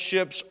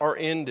relationships are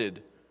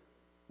ended,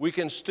 we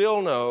can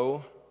still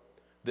know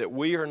that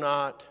we are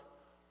not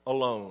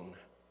alone.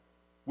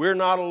 We're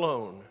not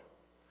alone.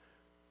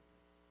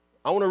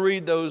 I want to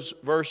read those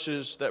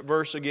verses, that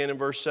verse again in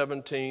verse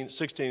 16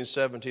 and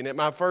 17. At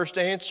my first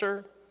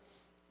answer,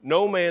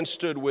 no man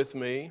stood with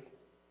me,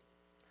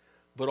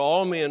 but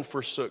all men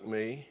forsook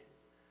me.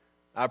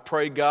 I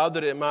pray God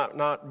that it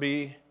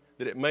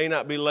may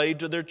not be laid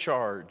to their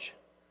charge.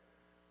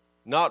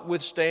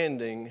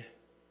 Notwithstanding,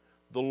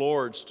 the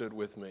Lord stood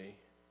with me.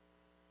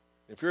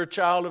 If you're a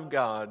child of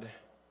God,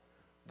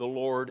 the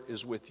Lord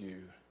is with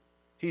you.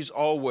 He's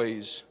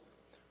always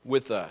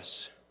with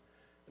us.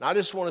 And I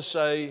just want to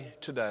say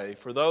today,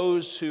 for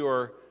those who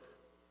are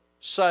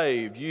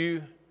saved,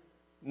 you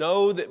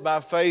know that by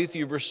faith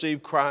you've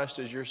received Christ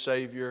as your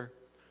Savior,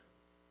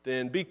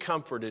 then be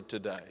comforted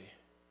today.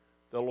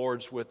 The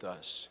Lord's with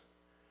us.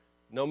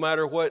 No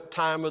matter what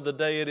time of the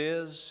day it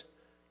is,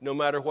 no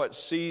matter what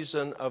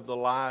season of the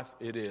life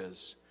it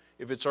is.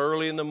 If it's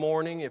early in the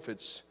morning, if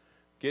it's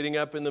getting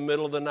up in the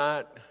middle of the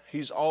night,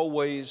 He's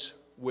always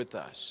with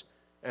us.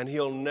 And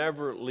He'll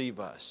never leave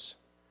us.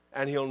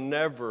 And He'll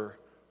never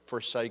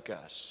forsake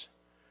us.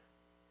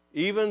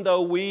 Even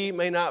though we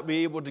may not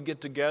be able to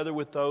get together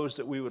with those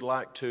that we would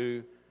like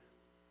to,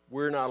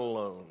 we're not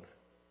alone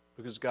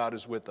because God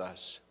is with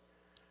us.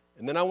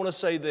 And then I want to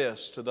say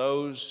this to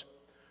those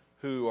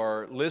who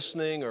are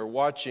listening or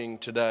watching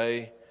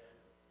today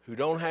who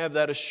don't have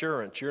that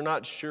assurance. You're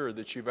not sure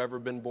that you've ever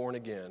been born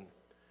again.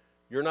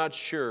 You're not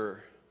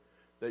sure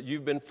that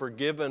you've been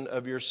forgiven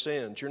of your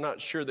sins. You're not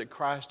sure that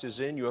Christ is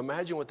in you.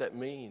 Imagine what that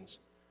means,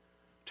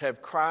 to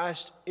have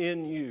Christ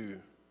in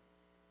you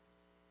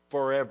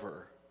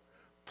forever,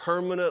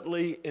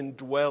 permanently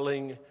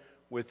indwelling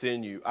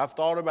within you. I've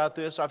thought about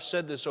this. I've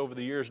said this over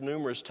the years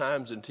numerous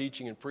times in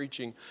teaching and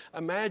preaching.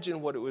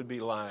 Imagine what it would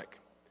be like,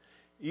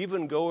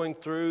 even going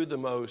through the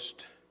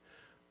most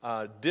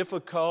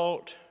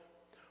difficult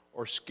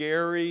or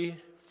scary,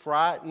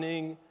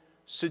 frightening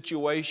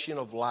situation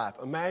of life.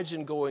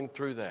 Imagine going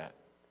through that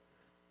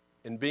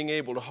and being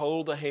able to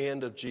hold the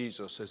hand of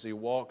Jesus as He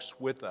walks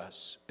with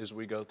us as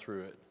we go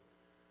through it.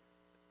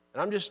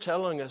 And I'm just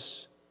telling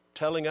us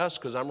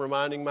because I'm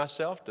reminding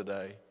myself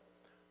today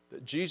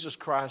that Jesus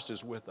Christ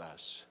is with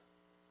us.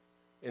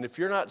 And if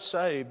you're not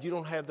saved, you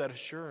don't have that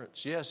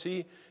assurance. Yes,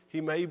 He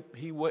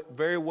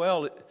very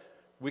well,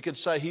 we could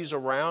say He's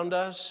around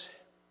us.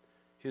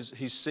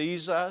 He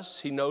sees us.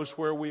 He knows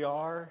where we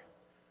are.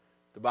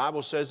 The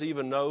Bible says He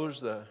even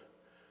knows the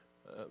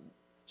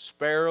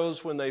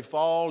sparrows when they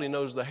fall. He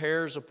knows the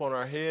hairs upon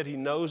our head. He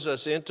knows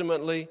us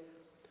intimately.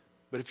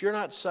 But if you're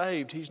not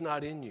saved, He's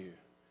not in you.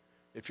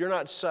 If you're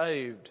not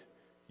saved,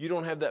 you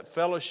don't have that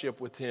fellowship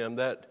with Him,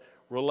 that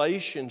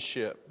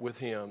relationship with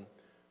Him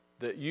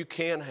that you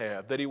can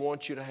have, that He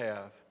wants you to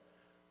have.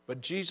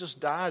 But Jesus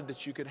died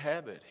that you could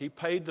have it. He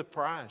paid the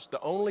price. The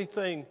only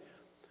thing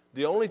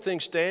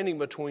standing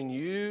between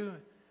you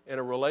and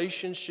a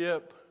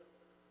relationship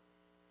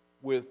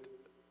with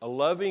a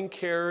loving,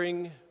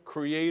 caring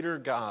Creator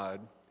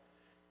God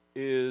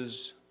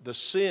is the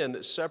sin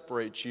that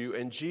separates you,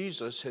 and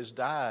Jesus has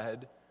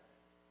died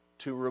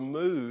to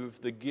remove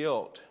the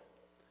guilt,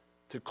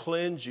 to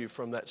cleanse you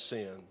from that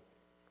sin.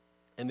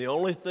 And the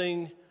only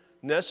thing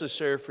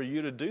necessary for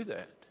you to do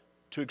that,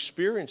 to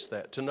experience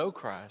that, to know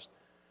Christ,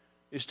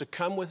 is to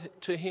come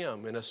to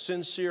Him in a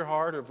sincere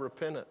heart of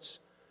repentance,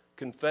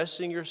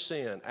 confessing your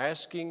sin,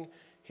 asking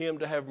Him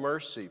to have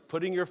mercy,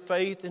 putting your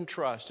faith and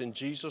trust in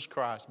Jesus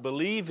Christ,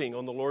 believing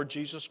on the Lord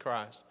Jesus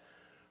Christ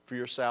for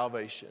your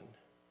salvation.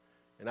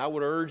 And I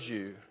would urge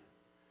you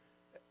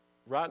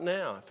right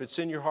now, if it's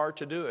in your heart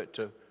to do it,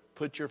 to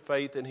put your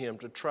faith in Him,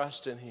 to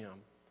trust in Him.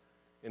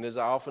 And as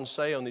I often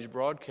say on these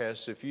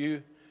broadcasts, if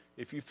you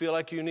feel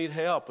like you need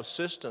help,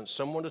 assistance,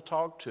 someone to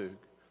talk to,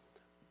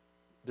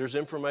 there's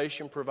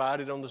information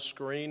provided on the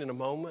screen in a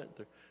moment.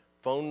 The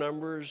phone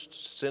numbers,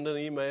 send an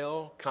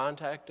email,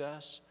 contact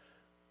us.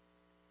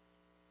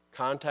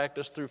 Contact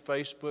us through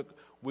Facebook.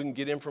 We can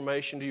get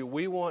information to you.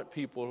 We want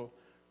people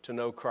to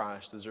know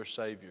Christ as their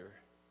Savior.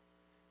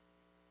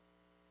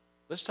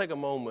 Let's take a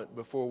moment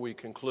before we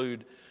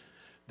conclude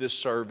this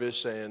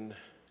service and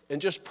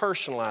just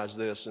personalize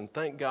this and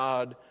thank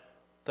God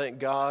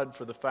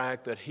for the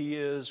fact that He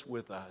is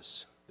with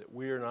us, that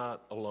we are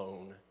not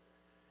alone.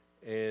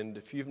 And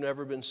if you've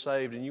never been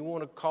saved and you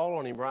want to call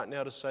on Him right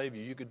now to save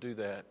you, you could do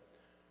that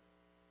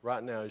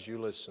right now as you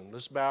listen.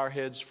 Let's bow our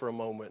heads for a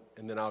moment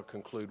and then I'll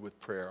conclude with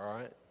prayer, all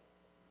right?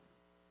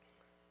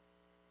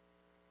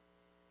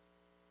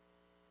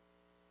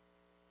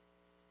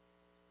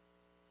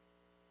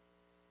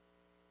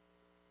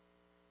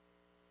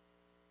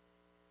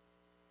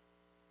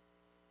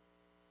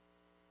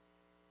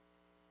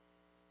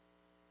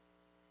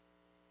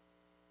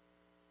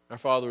 Our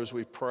Father, as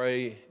we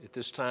pray at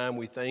this time,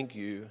 we thank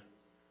You,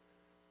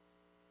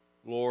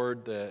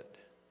 Lord, that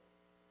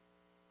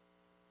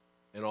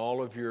in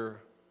all of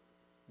Your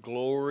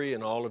glory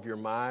and all of Your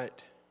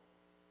might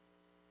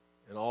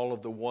and all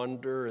of the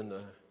wonder and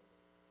the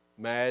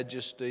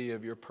majesty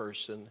of Your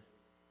person,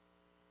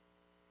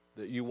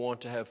 that You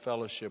want to have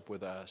fellowship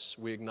with us.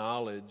 We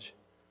acknowledge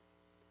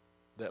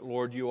that,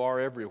 Lord, You are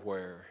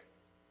everywhere.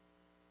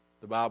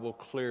 The Bible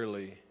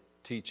clearly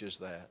teaches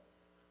that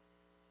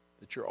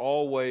You're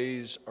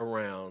always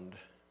around,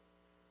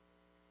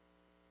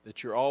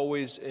 that You're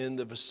always in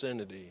the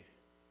vicinity.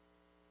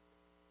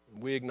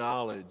 And we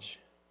acknowledge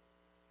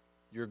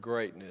Your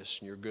greatness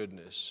and Your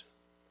goodness.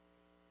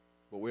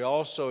 But we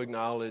also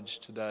acknowledge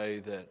today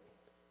that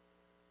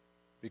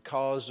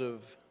because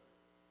of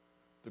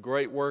the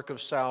great work of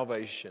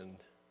salvation,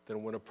 that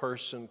when a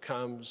person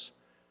comes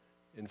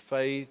in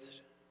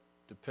faith,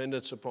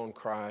 dependence upon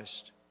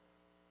Christ,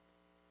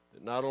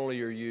 that not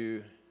only are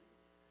You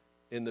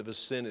in the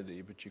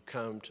vicinity, but You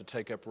come to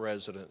take up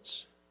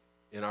residence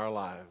in our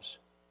lives.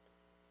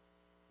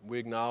 We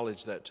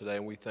acknowledge that today,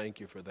 and we thank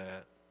You for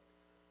that.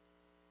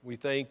 We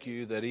thank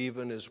You that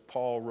even as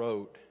Paul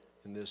wrote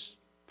in this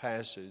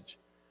passage,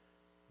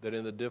 that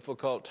in the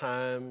difficult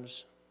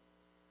times,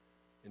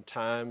 in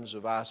times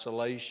of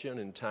isolation,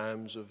 in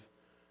times of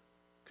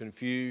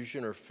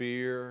confusion or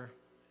fear,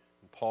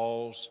 in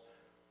Paul's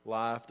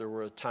life, there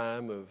were a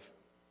time of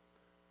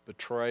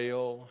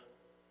betrayal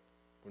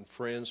when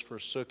friends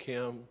forsook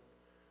him.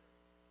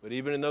 But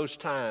even in those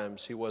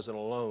times, he wasn't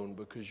alone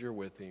because you're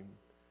with him.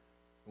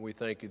 And we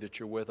thank you that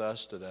you're with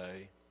us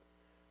today.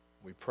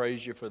 We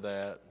praise you for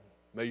that.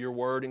 May your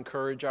word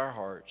encourage our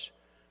hearts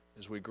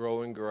as we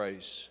grow in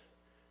grace.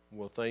 And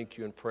we'll thank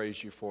you and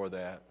praise you for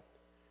that.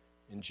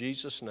 In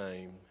Jesus'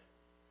 name,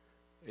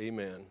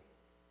 amen.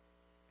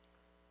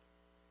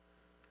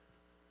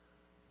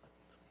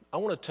 I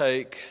want to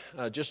take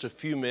just a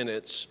few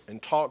minutes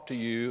and talk to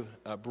you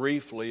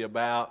briefly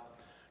about,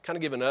 kind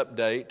of give an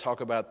update,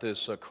 talk about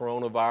this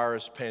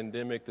coronavirus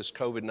pandemic, this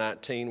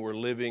COVID-19 we're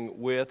living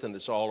with and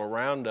that's all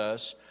around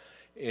us.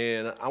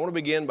 And I want to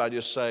begin by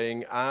just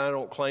saying I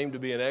don't claim to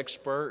be an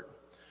expert.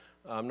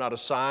 I'm not a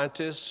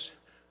scientist.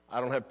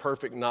 I don't have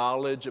perfect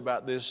knowledge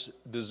about this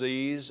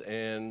disease.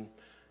 And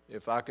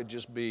if I could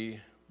just be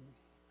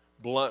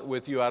blunt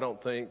with you, I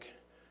don't think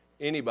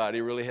anybody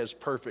really has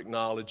perfect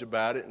knowledge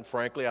about it. And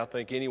frankly, I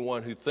think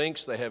anyone who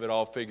thinks they have it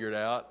all figured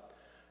out,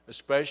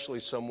 especially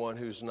someone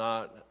who's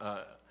not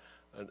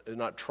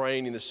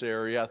trained in this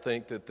area, I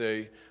think that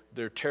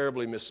they're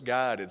terribly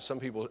misguided. Some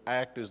people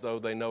act as though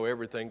they know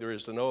everything there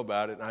is to know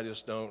about it, and I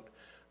just don't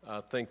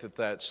think that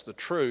that's the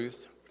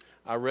truth.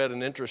 I read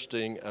an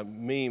interesting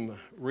meme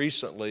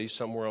recently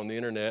somewhere on the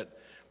internet,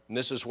 and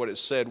this is what it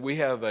said. We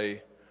have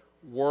a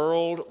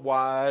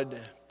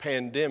worldwide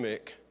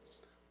pandemic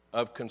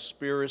of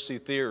conspiracy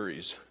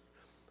theories.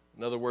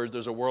 In other words,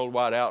 there's a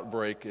worldwide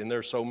outbreak, and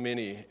there's so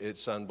many,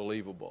 it's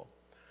unbelievable.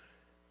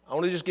 I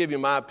want to just give you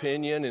my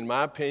opinion. In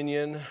my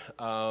opinion,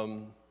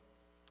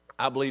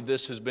 I believe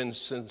this has been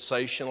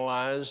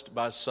sensationalized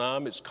by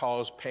some. It's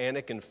caused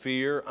panic and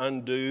fear,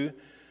 undue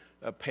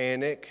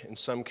panic in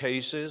some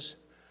cases.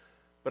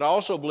 But I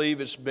also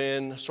believe it's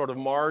been sort of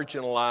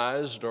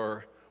marginalized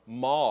or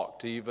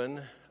mocked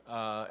even,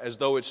 as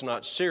though it's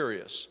not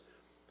serious.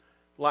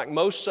 Like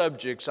most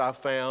subjects I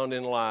found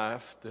in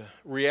life, the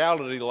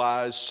reality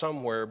lies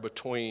somewhere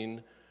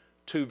between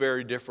two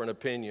very different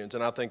opinions,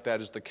 and I think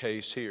that is the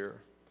case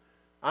here.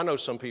 I know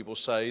some people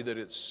say that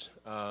it's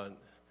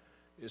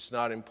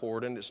not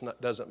important,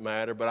 doesn't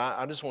matter, but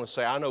I just want to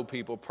say I know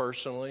people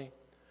personally,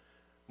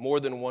 more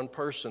than one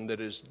person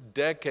that is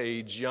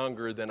decades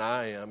younger than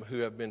I am, who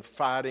have been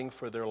fighting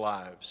for their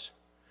lives.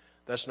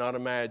 That's not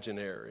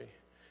imaginary.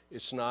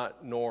 It's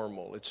not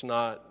normal. It's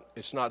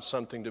not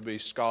something to be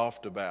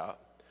scoffed about.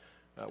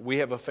 We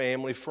have a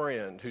family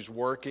friend who's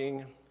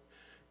working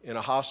in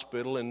a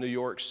hospital in New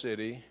York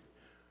City,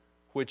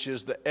 which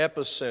is the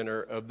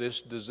epicenter of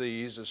this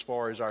disease as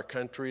far as our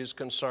country is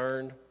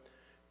concerned.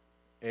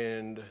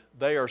 And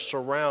they are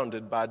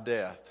surrounded by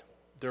death.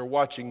 They're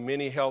watching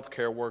many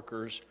healthcare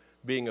workers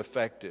being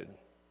affected.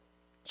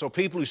 So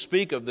people who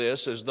speak of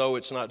this as though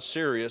it's not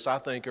serious, I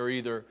think are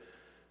either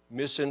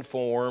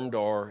misinformed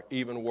or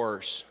even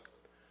worse.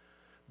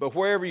 But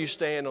wherever you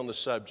stand on the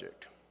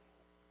subject,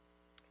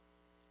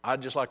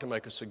 I'd just like to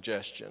make a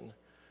suggestion.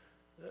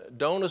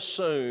 Don't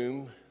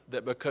assume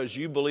that because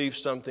you believe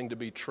something to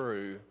be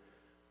true,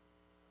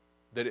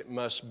 that it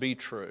must be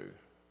true.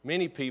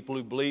 Many people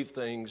who believe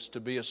things to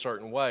be a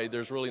certain way,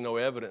 there's really no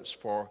evidence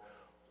for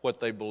what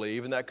they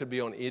believe, and that could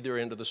be on either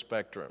end of the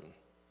spectrum.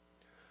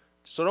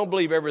 So don't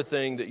believe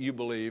everything that you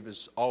believe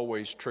is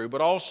always true,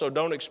 but also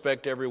don't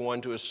expect everyone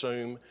to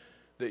assume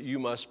that you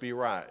must be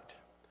right.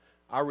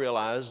 I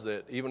realize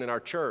that even in our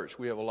church,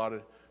 we have a lot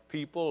of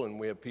people, and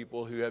we have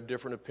people who have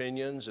different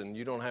opinions, and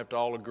you don't have to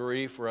all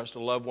agree for us to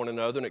love one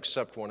another and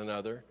accept one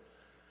another.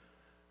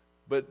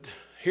 But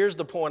here's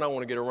the point I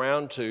want to get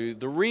around to.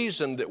 The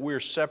reason that we're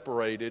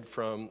separated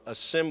from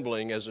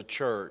assembling as a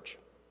church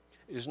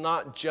is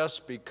not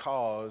just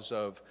because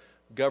of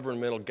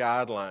governmental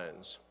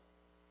guidelines.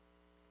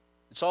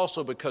 It's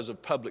also because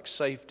of public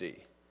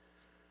safety.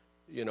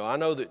 You know, I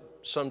know that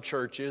some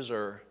churches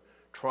are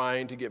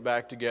trying to get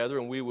back together,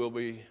 and we will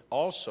be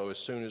also as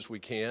soon as we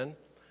can.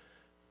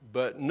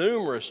 But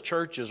numerous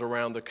churches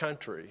around the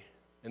country,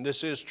 and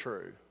this is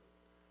true,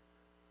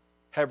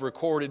 have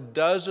recorded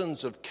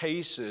dozens of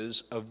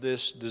cases of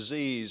this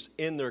disease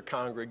in their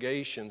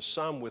congregations,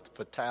 some with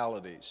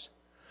fatalities.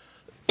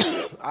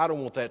 I don't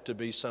want that to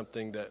be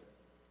something that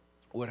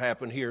would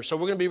happen here. So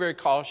we're going to be very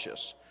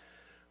cautious.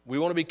 We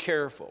want to be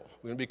careful.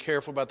 We're going to be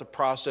careful about the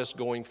process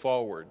going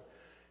forward.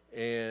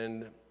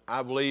 And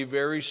I believe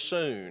very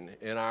soon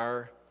in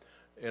our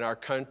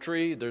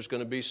country, there's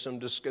going to be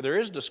there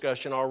is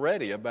discussion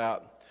already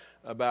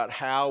about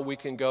how we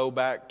can go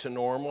back to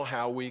normal,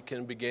 how we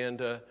can begin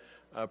to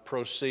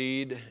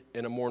proceed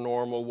in a more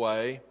normal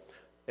way.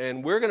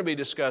 And we're going to be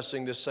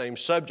discussing this same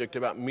subject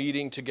about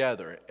meeting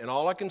together. And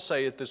all I can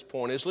say at this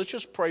point is let's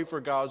just pray for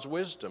God's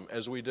wisdom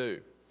as we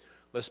do.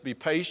 Let's be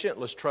patient.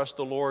 Let's trust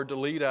the Lord to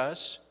lead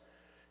us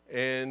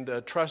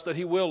and trust that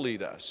He will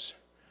lead us.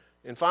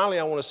 And finally,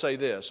 I want to say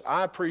this.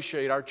 I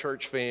appreciate our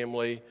church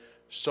family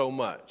so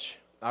much.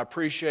 I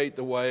appreciate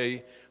the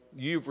way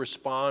you've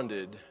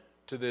responded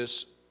to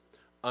this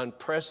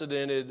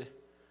unprecedented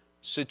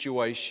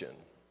situation.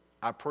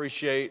 I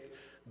appreciate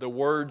the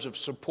words of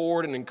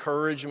support and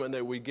encouragement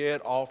that we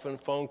get, often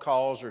phone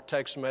calls or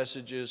text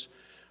messages,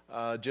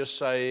 just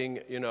saying,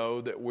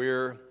 that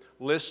we're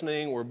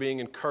listening, we're being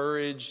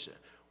encouraged.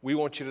 We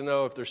want you to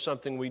know if there's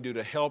something we do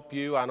to help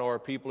you. I know our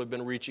people have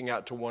been reaching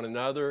out to one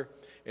another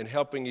and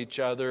helping each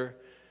other.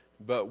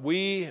 But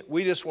we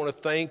just want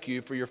to thank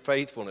you for your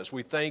faithfulness.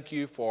 We thank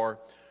you for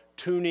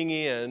tuning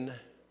in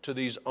to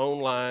these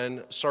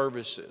online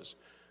services.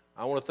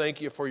 I want to thank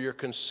you for your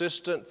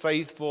consistent,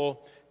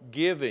 faithful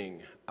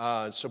giving,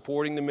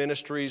 supporting the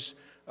ministries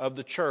of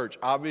the church.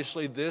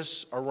 Obviously,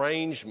 this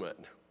arrangement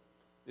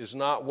is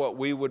not what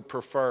we would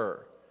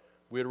prefer.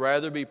 We'd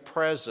rather be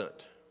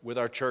present with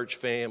our church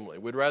family.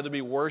 We'd rather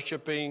be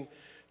worshiping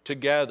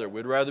together.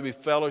 We'd rather be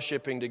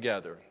fellowshipping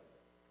together.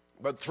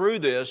 But through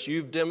this,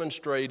 you've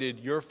demonstrated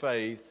your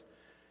faith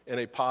in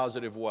a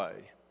positive way.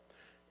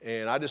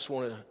 And I just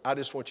want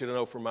you to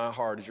know from my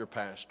heart as your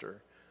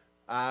pastor,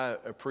 I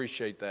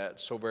appreciate that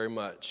so very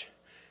much.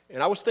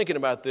 And I was thinking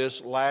about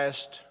this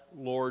last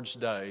Lord's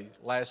Day,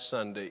 last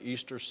Sunday,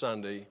 Easter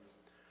Sunday,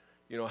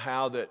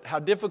 how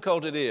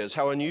difficult it is,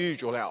 how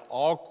unusual, how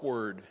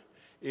awkward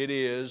it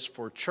is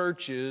for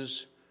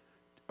churches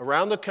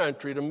around the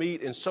country to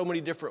meet in so many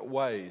different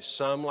ways.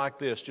 Some like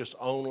this, just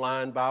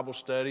online Bible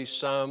studies,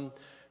 some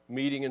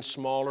meeting in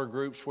smaller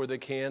groups where they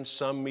can,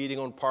 some meeting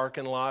on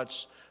parking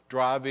lots,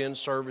 drive-in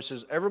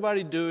services,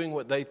 everybody doing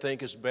what they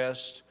think is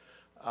best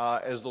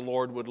as the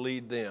Lord would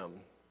lead them.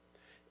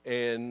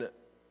 And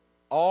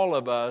all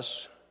of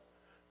us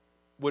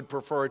would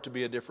prefer it to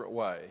be a different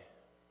way.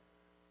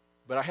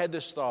 But I had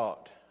this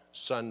thought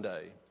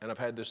Sunday, and I've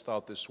had this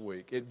thought this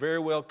week. It very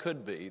well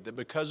could be that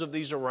because of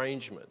these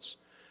arrangements,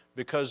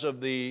 because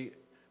of the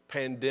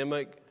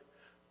pandemic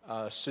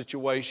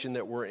situation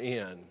that we're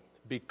in,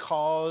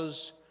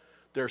 because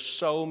there's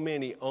so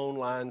many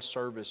online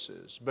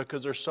services,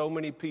 because there's so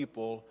many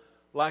people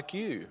like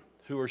you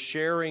who are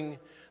sharing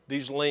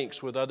these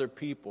links with other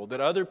people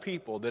that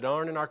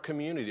aren't in our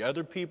community,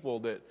 other people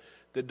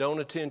that don't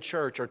attend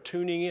church are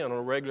tuning in on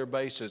a regular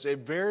basis. It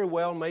very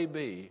well may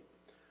be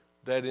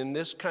that in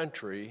this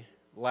country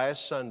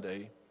last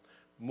Sunday,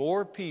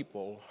 more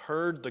people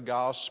heard the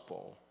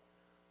gospel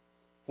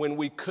when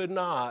we could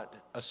not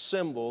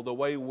assemble the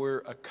way we're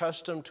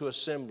accustomed to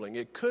assembling.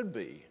 It could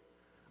be,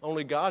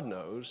 only God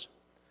knows,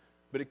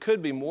 but it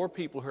could be more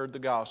people heard the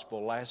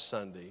gospel last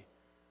Sunday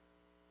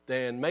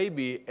than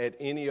maybe at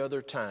any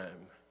other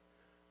time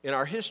in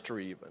our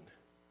history even.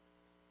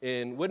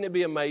 And wouldn't it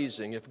be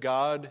amazing if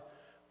God,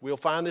 we'll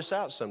find this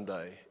out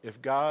someday, if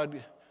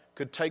God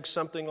could take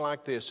something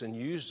like this and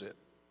use it,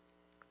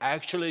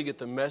 actually get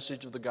the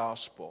message of the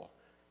gospel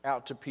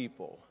out to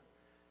people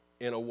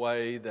in a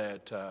way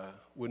that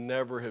would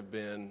never have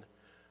been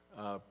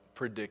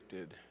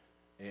predicted.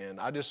 And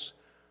I just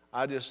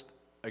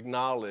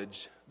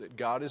acknowledge that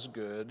God is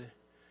good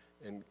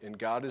and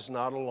God is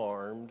not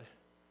alarmed,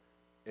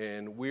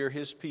 and we're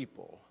His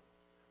people,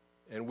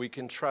 and we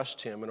can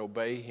trust Him and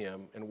obey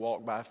Him and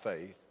walk by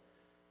faith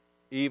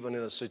even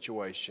in a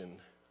situation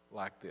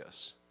like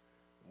this.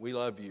 We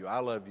love you. I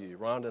love you.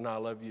 Rhonda and I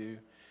love you.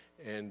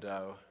 And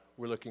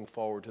we're looking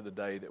forward to the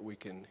day that we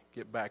can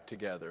get back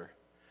together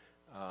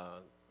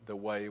the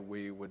way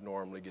we would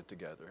normally get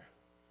together.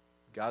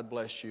 God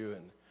bless you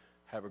and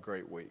have a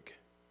great week.